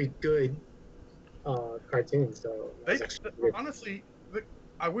very good cartoon. So Honestly,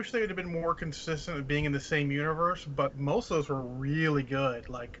 I wish they would have been more consistent at being in the same universe, but most of those were really good.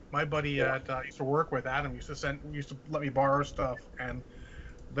 Like my buddy I used to work with, Adam, used to let me borrow stuff, and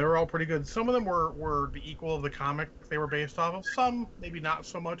they were all pretty good. Some of them were the equal of the comic they were based off of. Some maybe not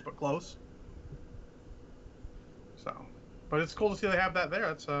so much, but close. So, but it's cool to see they have that there.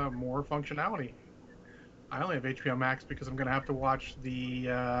 That's more functionality. I only have HBO Max because I'm going to have to watch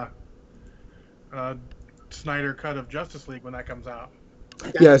the Snyder cut of Justice League when that comes out.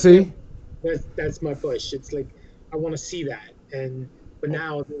 See, that's my push. It's like I want to see that, but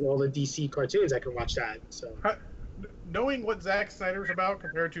now with all the DC cartoons, I can watch that. So knowing what Zack Snyder's about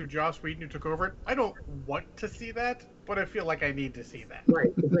compared to Joss Whedon who took over it, I don't want to see that, but I feel like I need to see that.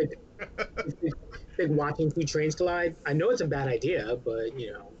 Right. It's like watching two trains collide. I know it's a bad idea, but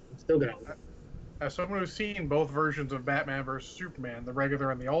I'm still gonna. As someone who's seen both versions of Batman vs Superman, the regular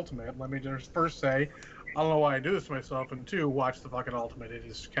and the Ultimate, let me just first say, I don't know why I do this to myself, and two, watch the fucking Ultimate. It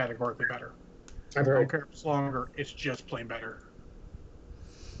is categorically better. I've heard. I don't care if it's longer. It's just plain better.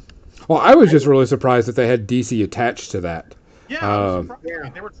 Well, I was just really surprised that they had DC attached to that. Yeah, I was surprised. Yeah.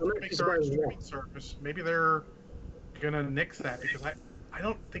 They were trying to make their own streaming service. Maybe they're gonna nix that because I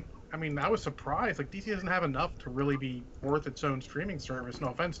don't think. I mean, I was surprised. Like DC doesn't have enough to really be worth its own streaming service. No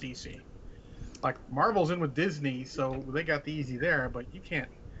offense, DC. Like Marvel's in with Disney, so they got the easy there. But you can't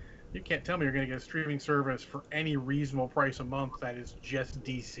tell me you're gonna get a streaming service for any reasonable price a month that is just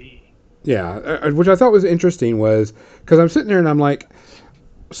DC. Yeah, which I thought was interesting was because I'm sitting there and I'm like,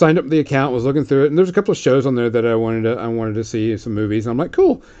 signed up the account, was looking through it, and there's a couple of shows on there that I wanted to see, some movies, and I'm like,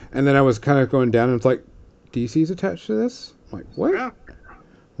 cool. And then I was kind of going down, and it's like, DC's attached to this? I'm like, what? Yeah.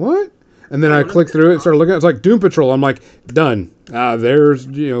 What? And then I clicked through it and started looking at it. It's like Doom Patrol. I'm like, done. There's,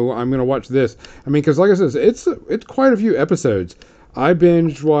 I'm going to watch this. I mean, because like I said, it's quite a few episodes. I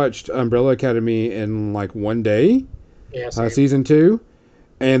binge watched Umbrella Academy in like one day, season 2.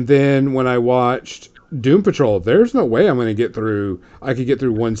 And then when I watched Doom Patrol, there's no way I could get through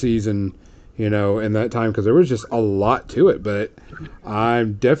one season, in that time, because there was just a lot to it, but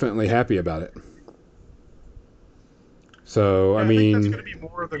I'm definitely happy about it. So, I think that's going to be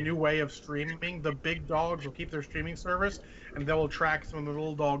more of the new way of streaming. The big dogs will keep their streaming service, and they'll attract some of the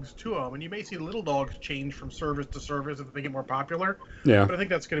little dogs to them. And you may see little dogs change from service to service if they get more popular. Yeah. But I think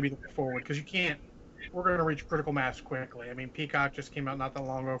that's going to be the way forward, because we're going to reach critical mass quickly. I mean, Peacock just came out not that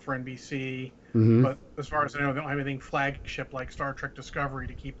long ago for NBC, but as far as I know, they don't have anything flagship like Star Trek Discovery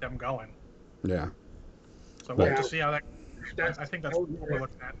to keep them going. Yeah. So we'll have to see how that. I think that's what we're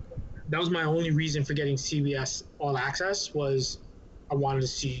looking at. That was my only reason for getting CBS All Access was I wanted to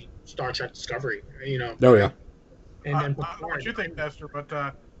see Star Trek Discovery. Oh yeah. And then what you think, Nestor? But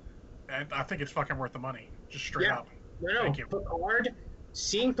I think it's fucking worth the money, just straight up. No. Thank you.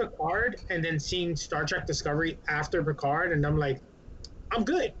 Seeing Picard and then seeing Star Trek Discovery after Picard, and I'm like, I'm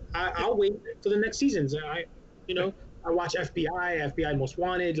good. I'll wait for the next seasons. I watch FBI Most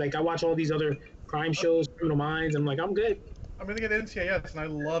Wanted. Like I watch all these other crime shows, Criminal Minds. I'm like, I'm good. I'm gonna get NCIS, and I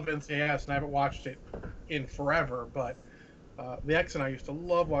love NCIS, and I haven't watched it in forever. But the X and I used to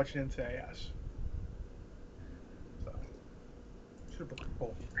love watching NCIS. So super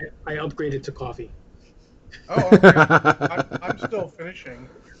cool. I upgraded to coffee. Oh, okay. I'm still finishing.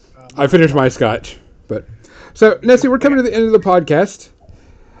 I finished my scotch, but so Nessie, we're coming to the end of the podcast.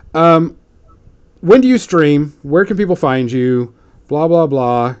 When do you stream? Where can people find you? Blah blah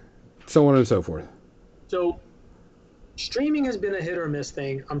blah, so on and so forth. So, streaming has been a hit or miss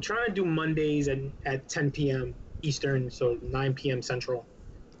thing. I'm trying to do Mondays at 10 p.m. Eastern, so 9 p.m. Central,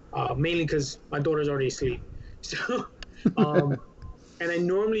 mainly because my daughter's already asleep. So. And I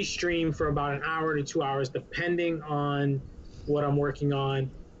normally stream for about an hour to 2 hours, depending on what I'm working on.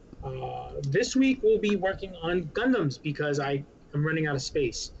 This week, we'll be working on Gundams because I'm running out of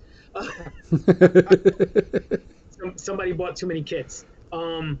space. Somebody bought too many kits.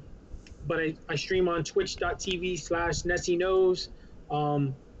 But I stream on twitch.tv/Nessie Knows.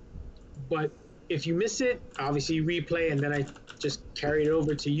 But if you miss it, obviously replay, and then I just carry it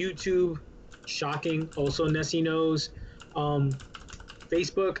over to YouTube. Shocking, also Nessie Knows.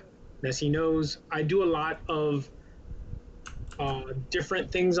 Facebook, Nessie Knows. I do a lot of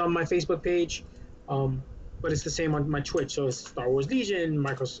different things on my Facebook page, but it's the same on my Twitch. So it's Star Wars Legion,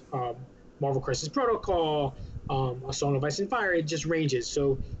 Marvel Crisis Protocol, A Song of Ice and Fire. It just ranges.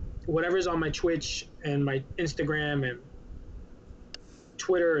 So whatever's on my Twitch and my Instagram and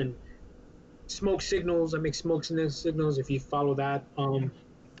Twitter and Smoke Signals. I make Smoke Signals if you follow that.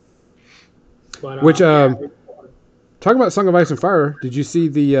 Talking about Song of Ice and Fire, did you see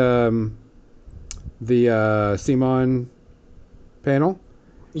the Simon panel?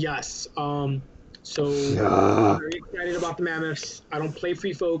 Yes. So I'm very excited about the mammoths. I don't play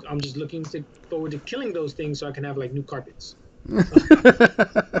Free Folk. I'm just looking forward to killing those things so I can have like new carpets.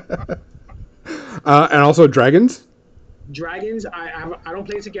 And also dragons. Dragons. I don't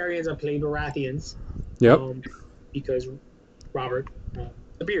play Targaryens. I play Baratheons. Yep. Because Robert,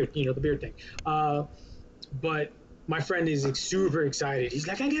 the beard, the beard thing. But my friend is super excited. He's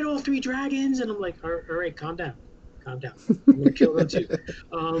like, I get all 3 dragons, and I'm like, all right, calm down. I'm gonna kill them too.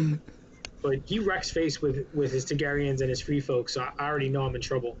 But he wrecks face with his Targaryens and his Free Folk, so I already know I'm in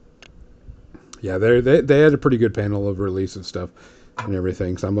trouble. Yeah, they had a pretty good panel of release and stuff and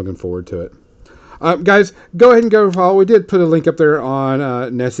everything, so I'm looking forward to it. Guys, go ahead and go follow. We did put a link up there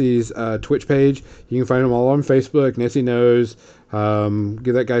on Nessie's Twitch page. You can find them all on Facebook. Nessie knows.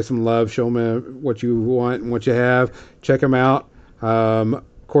 Give that guy some love. Show him what you want and what you have. Check him out. Of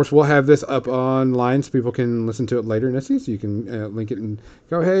course, we'll have this up online so people can listen to it later, Nessie, so you can link it and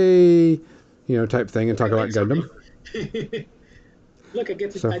go, hey, type thing and talk about Gundam. Look, I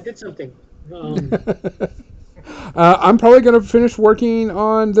did something. I'm probably going to finish working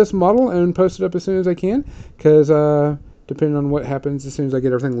on this model and post it up as soon as I can, because depending on what happens as soon as I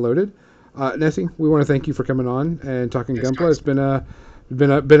get everything loaded. Nessie, we want to thank you for coming on and talking Gunpla. It's been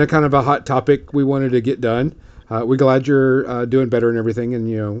a kind of a hot topic we wanted to get done. We're glad you're doing better and everything, and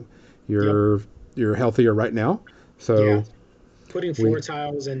you're healthier right now. So yeah. Putting floor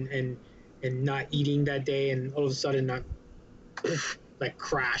tiles and not eating that day, and all of a sudden not like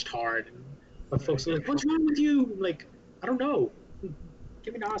crashed hard. And my folks are like, "What's wrong with you?" I'm like, I don't know.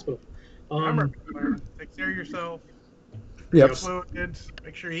 Get me to the hospital. Take care of yourself. Yep. Fluids.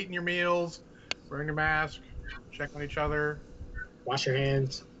 Make sure you're eating your meals. Wearing your mask. Check on each other. Wash your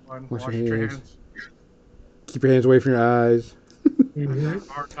hands. Wash your hands. Keep your hands away from your eyes. Mm-hmm. I have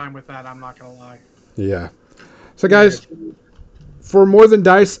a hard time with that, I'm not going to lie. Yeah. So, guys, for More Than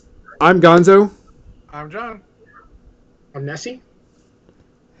Dice, I'm Gonzo. I'm John. I'm Nessie.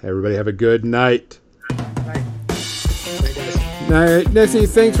 Everybody have a good night. Night. Night. Nessie,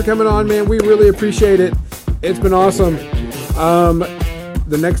 thanks for coming on, man. We really appreciate it. It's been awesome.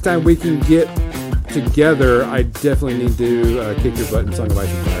 The next time we can get together, I definitely need to kick your butt in Song of Ice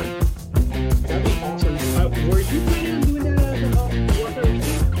and Fire. That'd be awesome. Were you planning on doing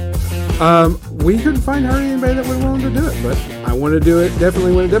that? We couldn't find hardly anybody that was willing to do it, but I want to do it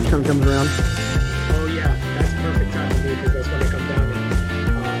definitely when DEFCON comes around.